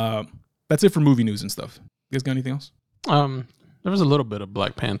 That's it for movie news and stuff. You guys got anything else? There was a little bit of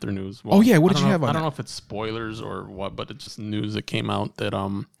Black Panther news. Well, what did you have on that? I don't know if it's spoilers or what, but it's just news that came out that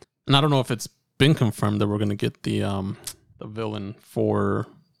and I don't know if it's been confirmed that we're gonna get the villain for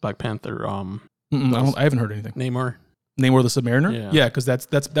Black Panther. I haven't heard anything. Namor the Submariner? Yeah, because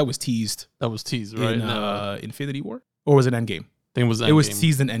that was teased. That was teased, right? In Infinity War? Or was it Endgame? I think it was Endgame. It was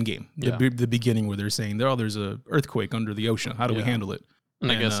teased in Endgame. The beginning where they're saying, there's a earthquake under the ocean. How do we handle it?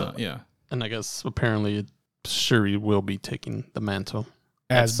 And I guess apparently Shuri will be taking the mantle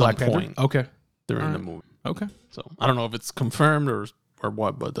as Black Panther. Okay, during the movie. Okay, so I don't know if it's confirmed or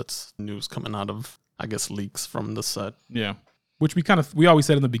what, but that's news coming out of, I guess, leaks from the set. Yeah, which we always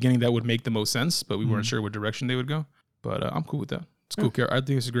said in the beginning that would make the most sense, but we weren't sure what direction they would go. But I'm cool with that. It's a cool character. I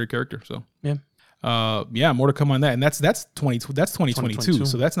think it's a great character. So more to come on that, and that's 2022,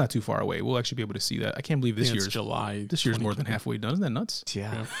 so that's not too far away. We'll actually be able to see that. I can't believe this year's July. This year's more than halfway done. Isn't that nuts?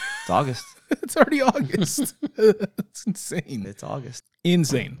 Yeah. It's August. It's already August. It's insane. It's August.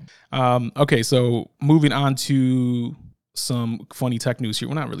 Insane. Okay, so moving on to some funny tech news here.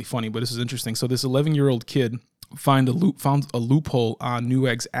 Well, not really funny, but this is interesting. So this 11-year-old kid found a loophole on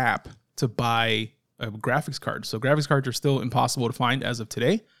Newegg's app to buy a graphics card. So graphics cards are still impossible to find as of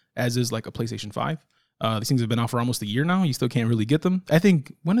today, as is like a PlayStation 5. These things have been out for almost a year now. You still can't really get them. I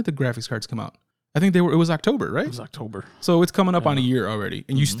think, when did the graphics cards come out? I think it was October, right? It was October. So it's coming up on a year already,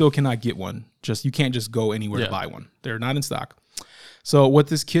 and you still cannot get one. You can't just go anywhere to buy one. They're not in stock. So what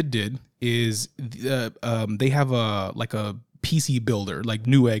this kid did is they have a PC builder. Like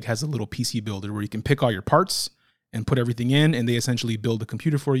Newegg has a little PC builder where you can pick all your parts and put everything in, and they essentially build a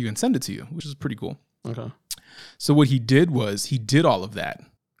computer for you and send it to you, which is pretty cool. Okay. So what he did was he did all of that,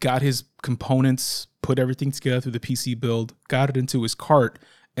 got his components, put everything together through the PC build, got it into his cart,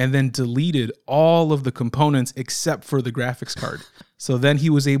 and then deleted all of the components except for the graphics card. So then he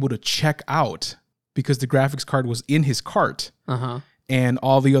was able to check out because the graphics card was in his cart. And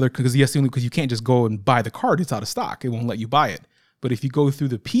all the other, because you can't just go and buy the card, it's out of stock. It won't let you buy it. But if you go through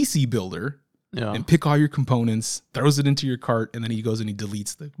the PC builder and pick all your components, throws it into your cart, and then he goes and he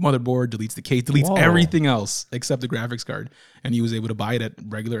deletes the motherboard, deletes the case, deletes everything else except the graphics card. And he was able to buy it at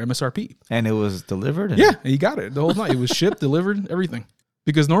regular MSRP. And it was delivered? Yeah, he got it the whole night. It was shipped, delivered, everything.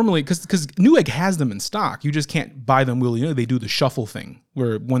 Because normally, because Newegg has them in stock, you just can't buy them willy-nilly. They do the shuffle thing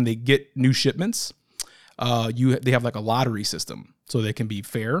where when they get new shipments, they have like a lottery system, so they can be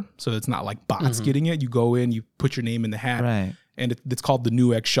fair. So it's not like bots getting it. You go in, you put your name in the hat, and it's called the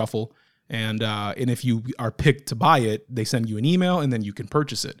Newegg Shuffle. And if you are picked to buy it, they send you an email, and then you can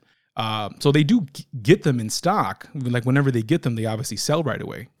purchase it. So they do get them in stock. Like whenever they get them, they obviously sell right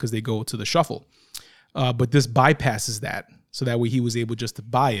away because they go to the shuffle. But this bypasses that. So that way he was able just to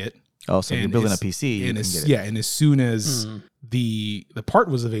buy it. Oh, so you're building a PC. And as soon as the part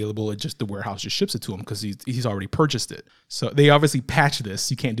was available, the warehouse just ships it to him because he's already purchased it. So they obviously patched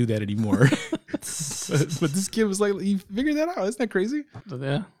this. You can't do that anymore. but this kid was like, he figured that out. Isn't that crazy?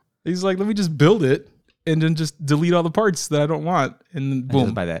 Yeah. He's like, let me just build it and then just delete all the parts that I don't want. And then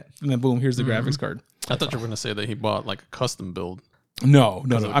boom. Buy that. And then boom, here's the graphics card. I thought you were going to say that he bought like a custom build. No.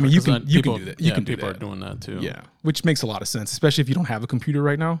 I mean, you can do that. People are doing that too. Yeah, which makes a lot of sense, especially if you don't have a computer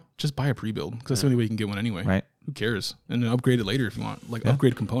right now. Just buy a pre-build because that's the only way you can get one anyway. Right? Who cares? And then upgrade it later if you want,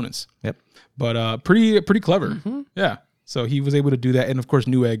 upgrade components. Yep. But pretty clever. Yeah. So he was able to do that, and of course,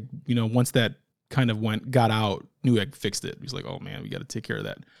 Newegg. Once that kind of got out, Newegg fixed it. He's like, oh man, we got to take care of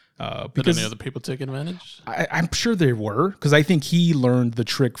that. Did any other people take advantage? I'm sure there were, because I think he learned the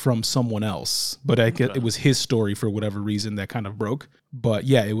trick from someone else, but it was his story for whatever reason that kind of broke. But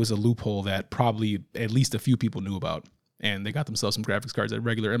yeah, it was a loophole that probably at least a few people knew about, and they got themselves some graphics cards at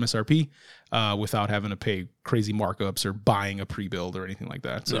regular MSRP without having to pay crazy markups or buying a pre-build or anything like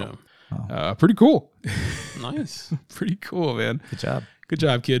that. So pretty cool. Nice. Pretty cool, man. Good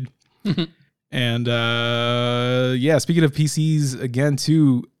job, kid. And speaking of PCs again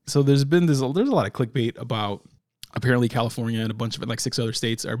too, so there's a lot of clickbait about apparently California and a bunch of 6 other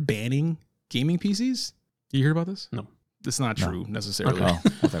states are banning gaming PCs. You hear about this? No. It's not true necessarily. Okay.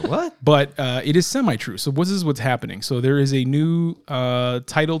 I was like, what? But it is semi-true. So this is what's happening. So there is a new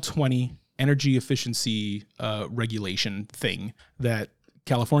Title 20 energy efficiency regulation thing that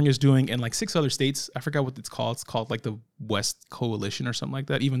California is doing, and 6 other states. I forgot what it's called. It's called the West Coalition or something like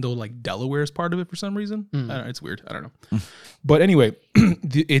that, even though Delaware is part of it for some reason. I don't know, it's weird. I don't know. But anyway,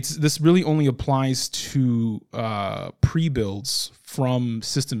 this really only applies to pre-builds from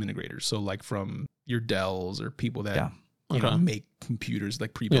system integrators. So from your Dells or people that make computers,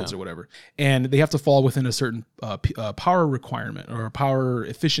 pre-builds or whatever. And they have to fall within a certain power requirement or power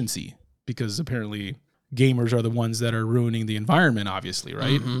efficiency, because apparently gamers are the ones that are ruining the environment, obviously,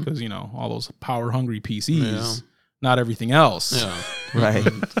 right? Because, all those power-hungry PCs, not everything else. Yeah. Right.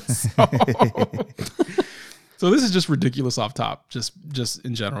 So this is just ridiculous off top, just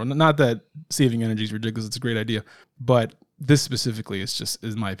in general. Not that saving energy is ridiculous. It's a great idea. But this specifically is just,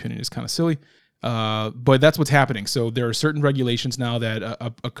 in my opinion, is kind of silly. But that's what's happening. So there are certain regulations now that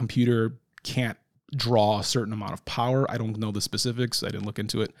a computer can't draw a certain amount of power. I don't know the specifics. I didn't look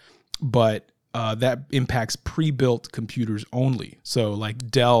into it. But that impacts pre-built computers only. So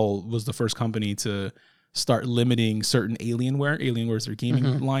Dell was the first company to start limiting certain Alienware. Alienware is their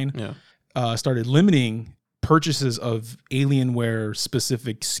gaming line. Yeah. Started limiting purchases of Alienware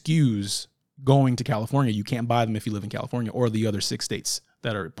specific SKUs going to California. You can't buy them if you live in California or the other 6 states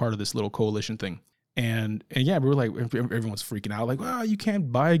that are part of this little coalition thing. And yeah, we were everyone's freaking out. Well, you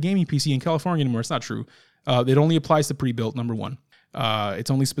can't buy a gaming PC in California anymore. It's not true. It only applies to pre-built, number one.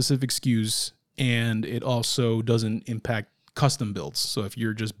 It's only specific SKUs. And it also doesn't impact custom builds. So if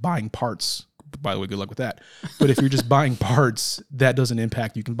you're just buying parts, by the way, good luck with that. But if you're just buying parts, that doesn't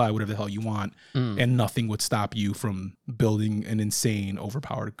impact. You can buy whatever the hell you want, and nothing would stop you from building an insane,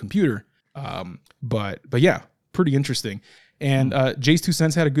 overpowered computer. But yeah, pretty interesting. And Jay's 2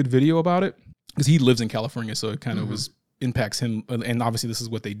 Cents had a good video about it because he lives in California, so it kind of was impacts him. And obviously this is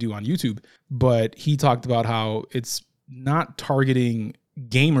what they do on YouTube, but he talked about how it's not targeting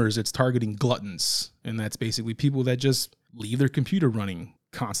gamers, it's targeting gluttons. And that's basically people that just leave their computer running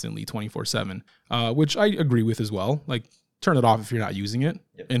constantly 24/7, which I agree with as well. Like, turn it off if you're not using it.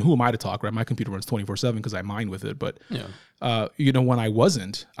 Yep. And who am I to talk, right? My computer runs 24/7 because I mine with it. But, when I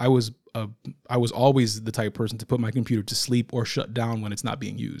wasn't, I was always the type of person to put my computer to sleep or shut down when it's not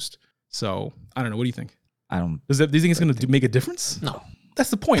being used. So I don't know. What do you think? Do you think it's going to make a difference? No. That's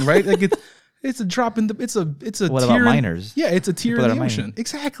the point, right? Like it's a drop in the. It's a. What tier about miners? Yeah, it's a tier in the ocean.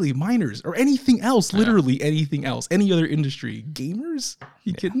 Exactly, miners or anything else. Literally anything else. Any other industry. Gamers?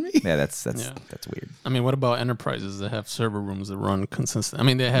 You kidding me? Yeah, that's weird. I mean, what about enterprises that have server rooms that run consistent? I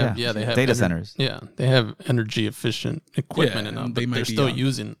mean, they have they have data centers. Yeah, they have energy efficient equipment and all, but they're still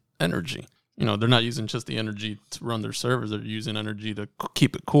using energy. They're not using just the energy to run their servers. They're using energy to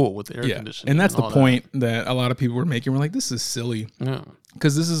keep it cool with the air conditioning. And that's the point that a lot of people were making. We're like, this is silly. Yeah.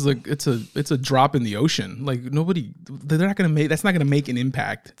 Because this is like it's a drop in the ocean. Like they're not gonna make that's not gonna make an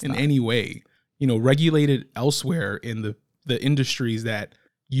impact in any way. Regulated elsewhere in the industries that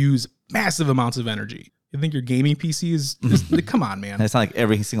use massive amounts of energy. You think your gaming PC is come on, man. It's not like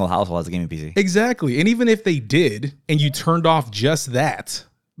every single household has a gaming PC. Exactly. And even if they did and you turned off just that,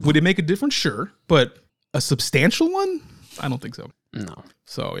 would it make a difference? Sure. But a substantial one? I don't think so. No.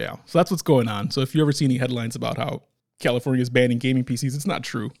 So yeah. So that's what's going on. So if you ever see any headlines about how California is banning gaming PCs, it's not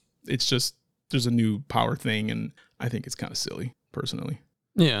true. It's just there's a new power thing, and I think it's kind of silly, personally.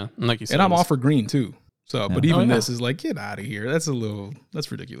 Yeah, like you said. And I'm all for green too. So, but even this is like, get out of here. That's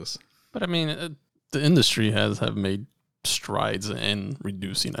ridiculous. But I mean, the industry have made strides in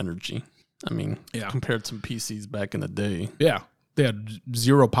reducing energy. I mean, compared to PCs back in the day. Yeah, they had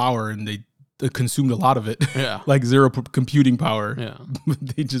zero power and they consumed a lot of it. Yeah. Like zero computing power. Yeah.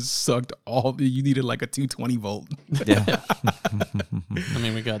 They just sucked you needed like a 220 volt. Yeah. I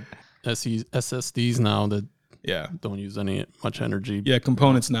mean, we got SSDs now that don't use much energy. Yeah,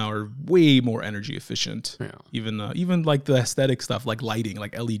 components now are way more energy efficient. Yeah. Even like the aesthetic stuff, like lighting,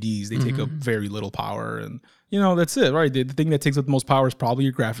 like LEDs, they take up very little power, and that's it, right? The thing that takes up the most power is probably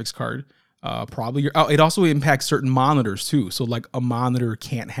your graphics card. It also impacts certain monitors too. So like a monitor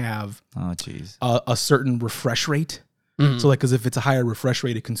can't have a certain refresh rate. Mm-hmm. So like, because if it's a higher refresh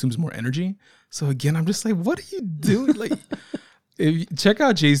rate, it consumes more energy. So again, I'm just like, what are you doing? Like, check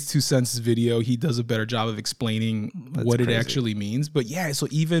out Jay's 2 cents video. He does a better job of explaining what it actually means. But yeah, so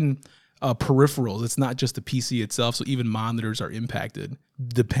even peripherals, it's not just the PC itself. So even monitors are impacted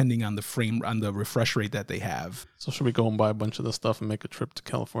depending on the refresh rate that they have. So should we go and buy a bunch of this stuff and make a trip to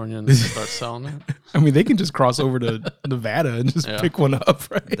California and start selling it? I mean, they can just cross over to Nevada and just pick one up,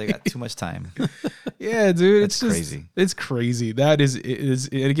 right? They got too much time. Yeah, dude, it's crazy. It's crazy. That is,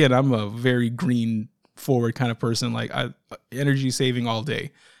 and again, I'm a very green forward kind of person. Like energy saving all day,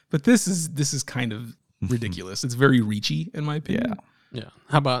 but this is kind of ridiculous. It's very reachy in my opinion. Yeah.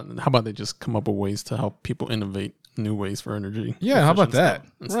 How about they just come up with ways to help people innovate new ways for energy? Yeah. How about that?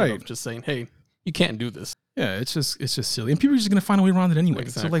 Instead of just saying, hey, you can't do this. Yeah. It's just silly, and people are just gonna find a way around it anyway.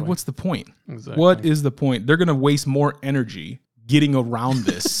 Exactly. So like, what's the point? Exactly. What is the point? They're gonna waste more energy getting around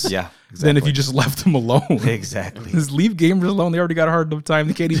this. Yeah. Exactly. Than if you just left them alone. Exactly. Just leave gamers alone. They already got a hard enough time.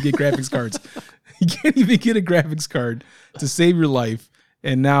 They can't even get graphics cards. You can't even get a graphics card to save your life,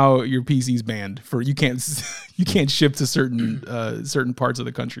 and now your PC's banned for you can't ship to certain parts of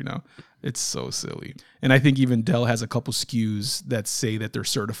the country now. It's so silly. And I think even Dell has a couple SKUs that say that they're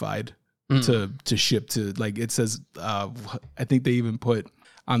certified to ship to, like it says. I think they even put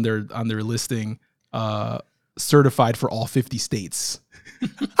on their listing certified for all 50 states.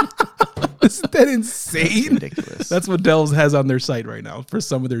 Isn't that insane? Ridiculous. That's what Dell has on their site right now for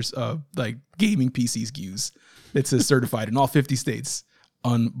some of their like gaming PC SKUs. It says certified in all 50 states.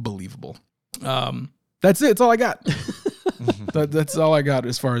 Unbelievable. That's it. That's all I got. That's all I got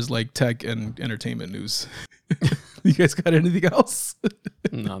as far as like tech and entertainment news. You guys got anything else?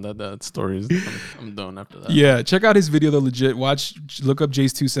 No, that story is. I'm done after that. Yeah, check out his video though. Legit, look up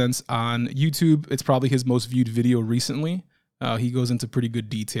Jay's 2 cents on YouTube. It's probably his most viewed video recently. He goes into pretty good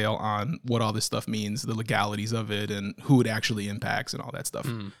detail on what all this stuff means, the legalities of it, and who it actually impacts, and all that stuff.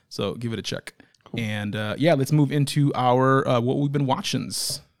 So give it a check. Cool. And let's move into our what we've been watching.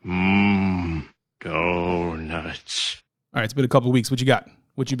 Go nuts! All right, it's been a couple of weeks. What you got?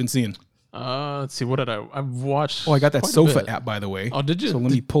 What you been seeing? Let's see. What did I've watched? Oh, I got that Sofa app, by the way. Oh, did you? So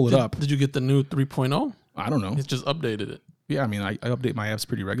let me pull it up. Did you get the new 3.0? I don't know. It's just updated it. Yeah, I mean, I update my apps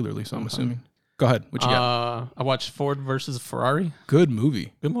pretty regularly, so I'm assuming. Go ahead. What you got? I watched Ford versus Ferrari. Good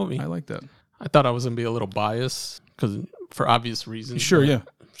movie. Good movie. I like that. I thought I was going to be a little biased because for obvious reasons. Sure, yeah.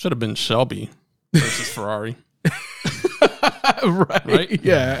 Should have been Shelby versus Ferrari. Right?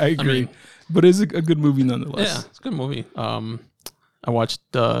 Yeah, I agree. But it's a good movie nonetheless. Yeah, it's a good movie. I watched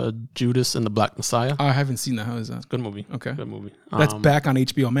Judas and the Black Messiah. I haven't seen that. How is that? Good movie. Okay. Good movie. That's back on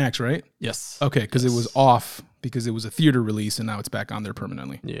HBO Max, right? Yes. Okay, because it was off because it was a theater release and now it's back on there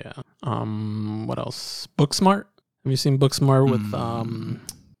permanently. Yeah. What else? Booksmart. Have you seen Booksmart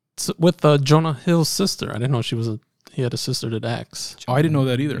with Jonah Hill's sister? I didn't know he had a sister that acts. Oh, I didn't know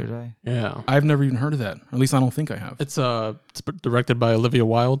that either. Yeah. I've never even heard of that. Or at least I don't think I have. It's directed by Olivia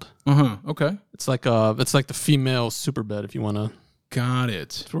Wilde. Okay. It's like the female Superbad if you want to. Got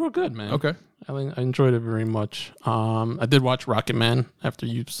it. It's real good, man. Okay. I enjoyed it very much. I did watch Rocket Man after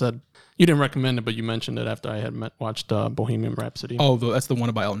you said you didn't recommend it, but you mentioned it after I had watched Bohemian Rhapsody. Oh, that's the one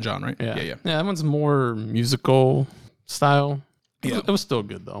about Elton John, right? Yeah. Yeah, that one's more musical style. Yeah. It was still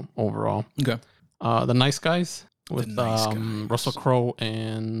good though overall. Okay. The Nice Guys with Nice Guys. Russell Crowe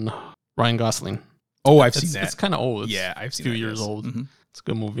and Ryan Gosling. Oh, I've seen that. It's kind of old. Yeah, I've seen a few that, years yes. old. Mhm. It's a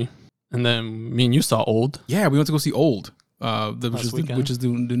good movie. And then me and you saw Old. Yeah, we went to go see Old, which is the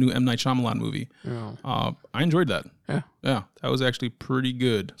new M. Night Shyamalan movie. Yeah. I enjoyed that. Yeah. Yeah, that was actually pretty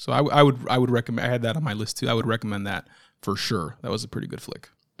good. So I would recommend. I had that on my list too. I would recommend that for sure. That was a pretty good flick.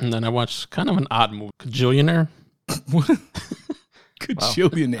 And then I watched kind of an odd movie, Kajillionaire.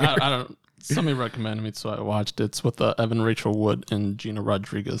 Kajillionaire. I don't. Somebody recommended me, so I watched it. It's with Evan Rachel Wood and Gina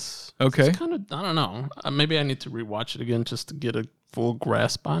Rodriguez. Okay. It's kind of, I don't know. Maybe I need to rewatch it again just to get a full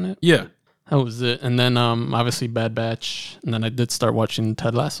grasp on it. Yeah. That was it. And then obviously Bad Batch. And then I did start watching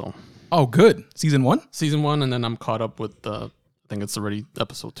Ted Lasso. Oh, good. Season 1? Season 1, and then I'm caught up with, I think it's already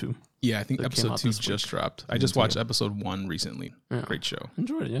episode 2. Yeah, I think That came episode out 2 this just week. dropped. I just watched episode 1 recently. Yeah. Great show.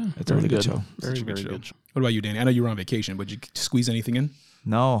 Enjoyed it, yeah. It's a really good show. Very, Such a good very show. good show. What about you, Danny? I know you were on vacation, but did you squeeze anything in?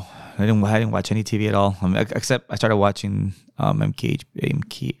 No, I didn't watch any TV at all. Except I started watching MKHB.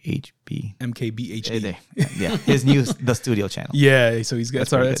 MKBHD. Yeah, his the studio channel. Yeah, so he's got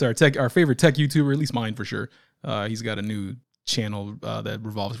That's that's our favorite tech YouTuber, at least mine for sure. He's got a new channel that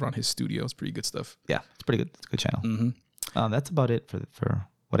revolves around his studio. It's pretty good stuff. Yeah, it's pretty good. It's a good channel. Mm-hmm. That's about it for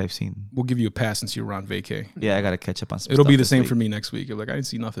what I've seen. We'll give you a pass since you were on vacay. Yeah, I gotta catch up on some It'll stuff be the this same week. for me next week. You're like, I didn't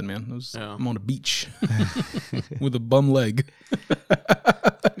see nothing, man. Yeah. I'm on the beach with a bum leg.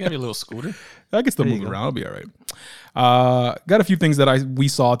 You have your little scooter. I can still There you move go. around. I'll be all right. Got a few things that we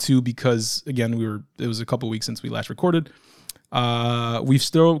saw too because again it was a couple weeks since we last recorded. We've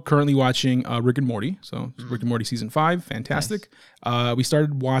still currently watching Rick and Morty. So Rick and Morty season 5, fantastic. We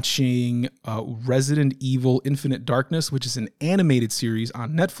started watching Resident Evil Infinite Darkness, which is an animated series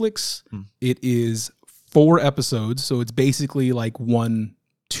on Netflix. It is 4 episodes, so it's basically like 1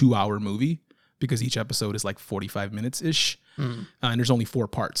 2-hour movie because each episode is like 45 minutes ish, and there's only 4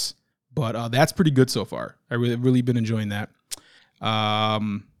 parts. But that's pretty good so far. I've really been enjoying that. I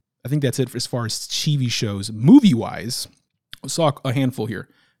think that's it for as far as TV shows. Movie wise, I saw a handful here.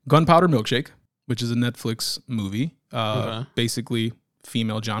 Gunpowder Milkshake, which is a Netflix movie. Okay. Basically,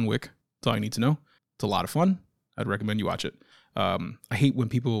 female John Wick. That's all you need to know. It's a lot of fun. I'd recommend you watch it. I hate when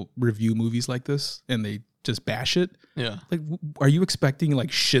people review movies like this and they just bash it. Yeah. Like, are you expecting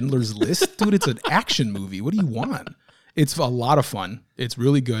like Schindler's List? Dude, it's an action movie. What do you want? It's a lot of fun. It's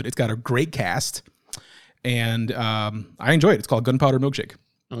really good. It's got a great cast. And I enjoy it. It's called Gunpowder Milkshake.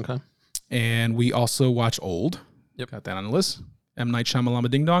 Okay. And we also watch Old. Yep. Got that on the list. M. Night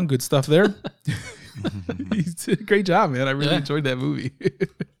Shyamalan Ding Dong. Good stuff there. He did a great job, man. I really enjoyed that movie.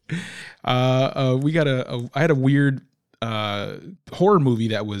 I had a weird horror movie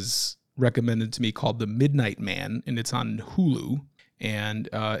that was recommended to me called The Midnight Man, and it's on Hulu. And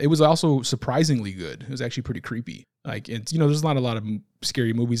it was also surprisingly good. It was actually pretty creepy. Like, it's, there's not a lot of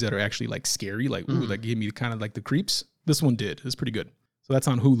scary movies that are actually like scary, like ooh, that gave me kind of like the creeps. This one did. It's pretty good. So that's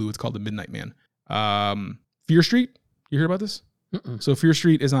on Hulu. It's called The Midnight Man. Fear Street. You hear about this? Mm-mm. So Fear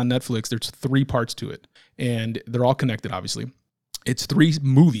Street is on Netflix. There's 3 parts to it, and they're all connected. Obviously, it's 3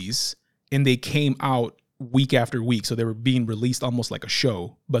 movies, and they came out week after week. So they were being released almost like a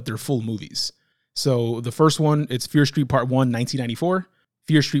show, but they're full movies. So the first one, it's Fear Street Part 1, 1994,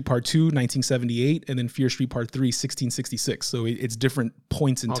 Fear Street Part 2, 1978, and then Fear Street Part 3, 1666. So it's different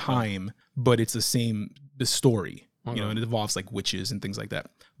points in time, but it's the story. Okay. And it involves like witches and things like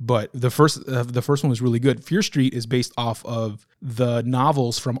that. But the first one was really good. Fear Street is based off of the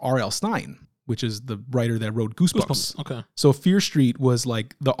novels from R.L. Stine, which is the writer that wrote Goosebumps. Okay. So Fear Street was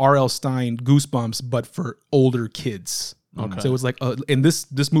like the R.L. Stine Goosebumps, but for older kids. Okay. So it was like, and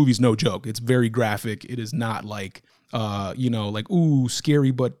this movie's no joke. It's very graphic. It is not like, like, ooh,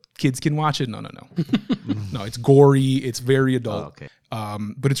 scary, but kids can watch it. No. No, it's gory. It's very adult. Oh, okay.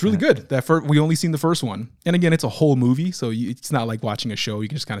 But it's really good. We only seen the first one. And again, it's a whole movie. So it's not like watching a show. You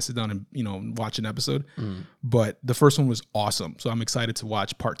can just kind of sit down and, watch an episode. But the first one was awesome. So I'm excited to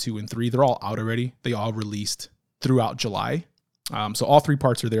watch part 2 and 3. They're all out already. They all released throughout July. So all 3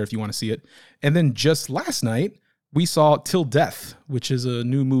 parts are there if you want to see it. And then just last night, we saw Till Death, which is a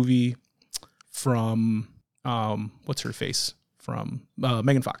new movie from, what's her face? From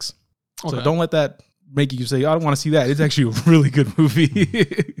Megan Fox. Okay. So don't let that make you say, I don't want to see that. It's actually a really good movie.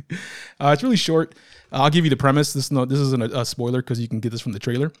 It's really short. I'll give you the premise. This isn't a spoiler because you can get this from the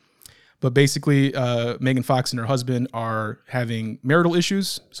trailer. But basically, Megan Fox and her husband are having marital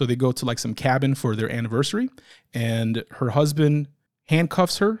issues. So they go to like some cabin for their anniversary. And her husband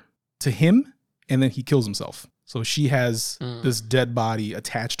handcuffs her to him. And then he kills himself. So she has this dead body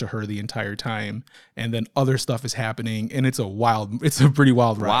attached to her the entire time. And then other stuff is happening. And it's a pretty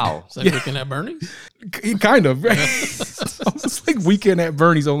wild ride. Wow. Is that Weekend at Bernie's? Kind of. It's almost like Weekend at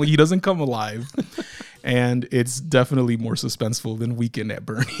Bernie's, only he doesn't come alive. And it's definitely more suspenseful than Weekend at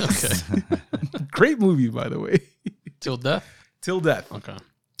Bernie's. Okay. Great movie, by the way. Till Death? Till Death. Okay.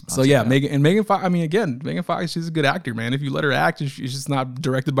 So yeah, Megan Fox. I mean, again, Megan Fox, she's a good actor, man. If you let her act, she's just not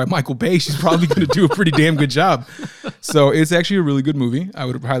directed by Michael Bay, she's probably going to do a pretty damn good job. So it's actually a really good movie. I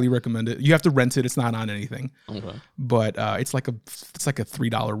would highly recommend it. You have to rent it; it's not on anything. Okay. But it's like a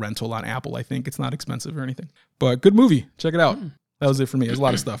 $3 rental on Apple. I think it's not expensive or anything. But good movie. Check it out. That was it for me. There's a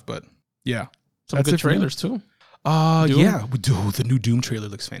lot of stuff, but yeah, some good trailers too. Doom? Yeah, dude, the new Doom trailer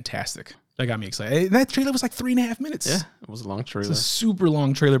looks fantastic. That got me excited. That trailer was like 3.5 minutes. Yeah, it was a long trailer. It's a super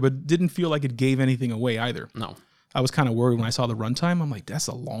long trailer, but didn't feel like it gave anything away either. No. I was kind of worried when I saw the runtime. I'm like, that's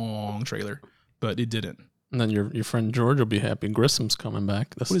a long trailer, but it didn't. And then your friend George will be happy. Grissom's coming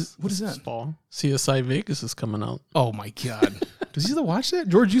back. What is that? Fall. CSI Vegas is coming out. Oh my God. Does he still watch that?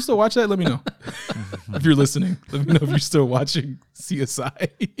 George, you still watch that? Let me know. If you're listening, let me know if you're still watching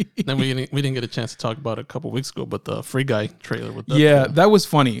CSI. Then we didn't get a chance to talk about it a couple weeks ago, but the Free Guy trailer with that was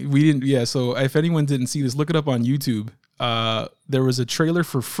funny. We didn't. Yeah. So if anyone didn't see this, look it up on YouTube. There was a trailer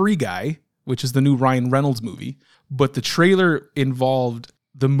for Free Guy, which is the new Ryan Reynolds movie, but the trailer involved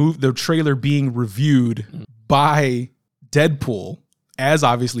the trailer being reviewed by Deadpool as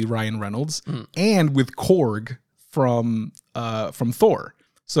obviously Ryan Reynolds and with Korg from Thor.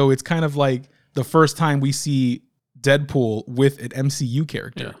 So it's kind of like the first time we see Deadpool with an MCU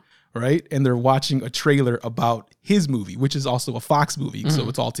character, right? And they're watching a trailer about his movie, which is also a Fox movie, so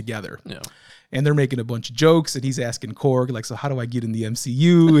it's all together. Yeah. And they're making a bunch of jokes, and he's asking Korg, like, so how do I get in the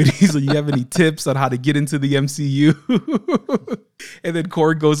MCU? And he's like, you have any tips on how to get into the MCU? And then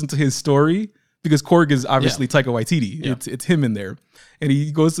Korg goes into his story, because Korg is obviously Taika Waititi. Yeah. It's him in there. And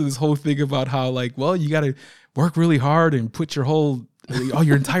he goes to this whole thing about how, like, well, you got to work really hard and put your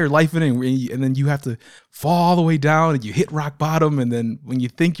your entire life in it. And then you have to fall all the way down and you hit rock bottom. And then when you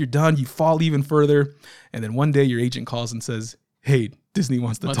think you're done, you fall even further. And then one day your agent calls and says, hey, Disney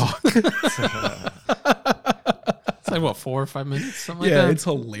wants to talk. It's like, what, 4 or 5 minutes? Something like that? Yeah, it's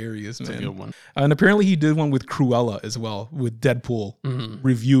hilarious, man. It's a good one. And apparently he did one with Cruella as well, with Deadpool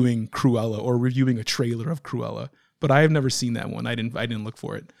reviewing Cruella or reviewing a trailer of Cruella. But I have never seen that one. I didn't look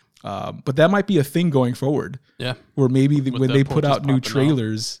for it. But that might be a thing going forward. Yeah. Where maybe when they put out new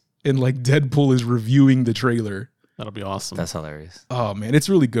trailers and like Deadpool is reviewing the trailer. That'll be awesome. That's hilarious. Oh, man. It's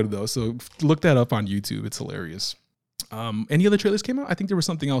really good, though. So look that up on YouTube. It's hilarious. Any other trailers came out? I think there was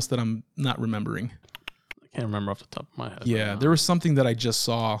something else that I'm not remembering. I can't remember off the top of my head. Yeah, there was something that I just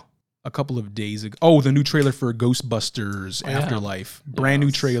saw a couple of days ago. Oh, the new trailer for Ghostbusters Afterlife. Brand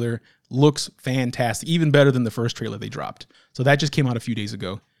new trailer. Looks fantastic. Even better than the first trailer they dropped. So that just came out a few days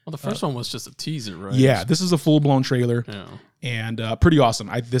ago. Well, the first one was just a teaser, right? Yeah, this is a full-blown trailer. Yeah. And pretty awesome.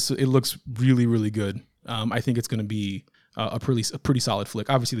 It looks really, really good. I think it's going to be a pretty solid flick.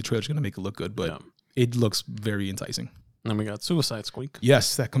 Obviously, the trailer's going to make it look good, but it looks very enticing. And then we got Suicide Squeak.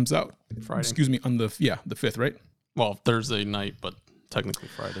 Yes, that comes out Friday. Excuse me, on the 5th, right? Well, Thursday night, but technically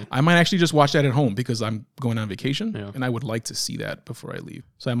Friday. I might actually just watch that at home because I'm going on vacation, and I would like to see that before I leave.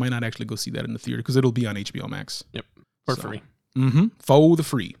 So I might not actually go see that in the theater because it'll be on HBO Max. Yep, for free. For the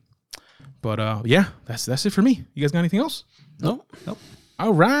free. But yeah, that's it for me. You guys got anything else? Nope.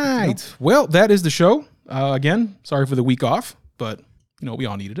 All right. Nope. Well, that is the show. Again, sorry for the week off, but we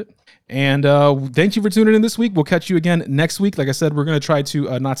all needed it. And thank you for tuning in this week. We'll catch you again next week. Like I said, we're going to try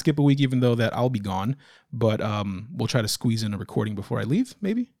to not skip a week, even though that I'll be gone. But we'll try to squeeze in a recording before I leave,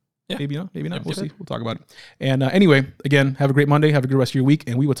 maybe. Yeah. Maybe not. Maybe not. We'll see. We'll talk about it. And anyway, again, have a great Monday. Have a good rest of your week.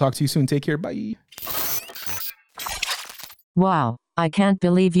 And we will talk to you soon. Take care. Bye. Wow, I can't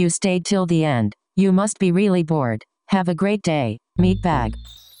believe you stayed till the end. You must be really bored. Have a great day, meatbag.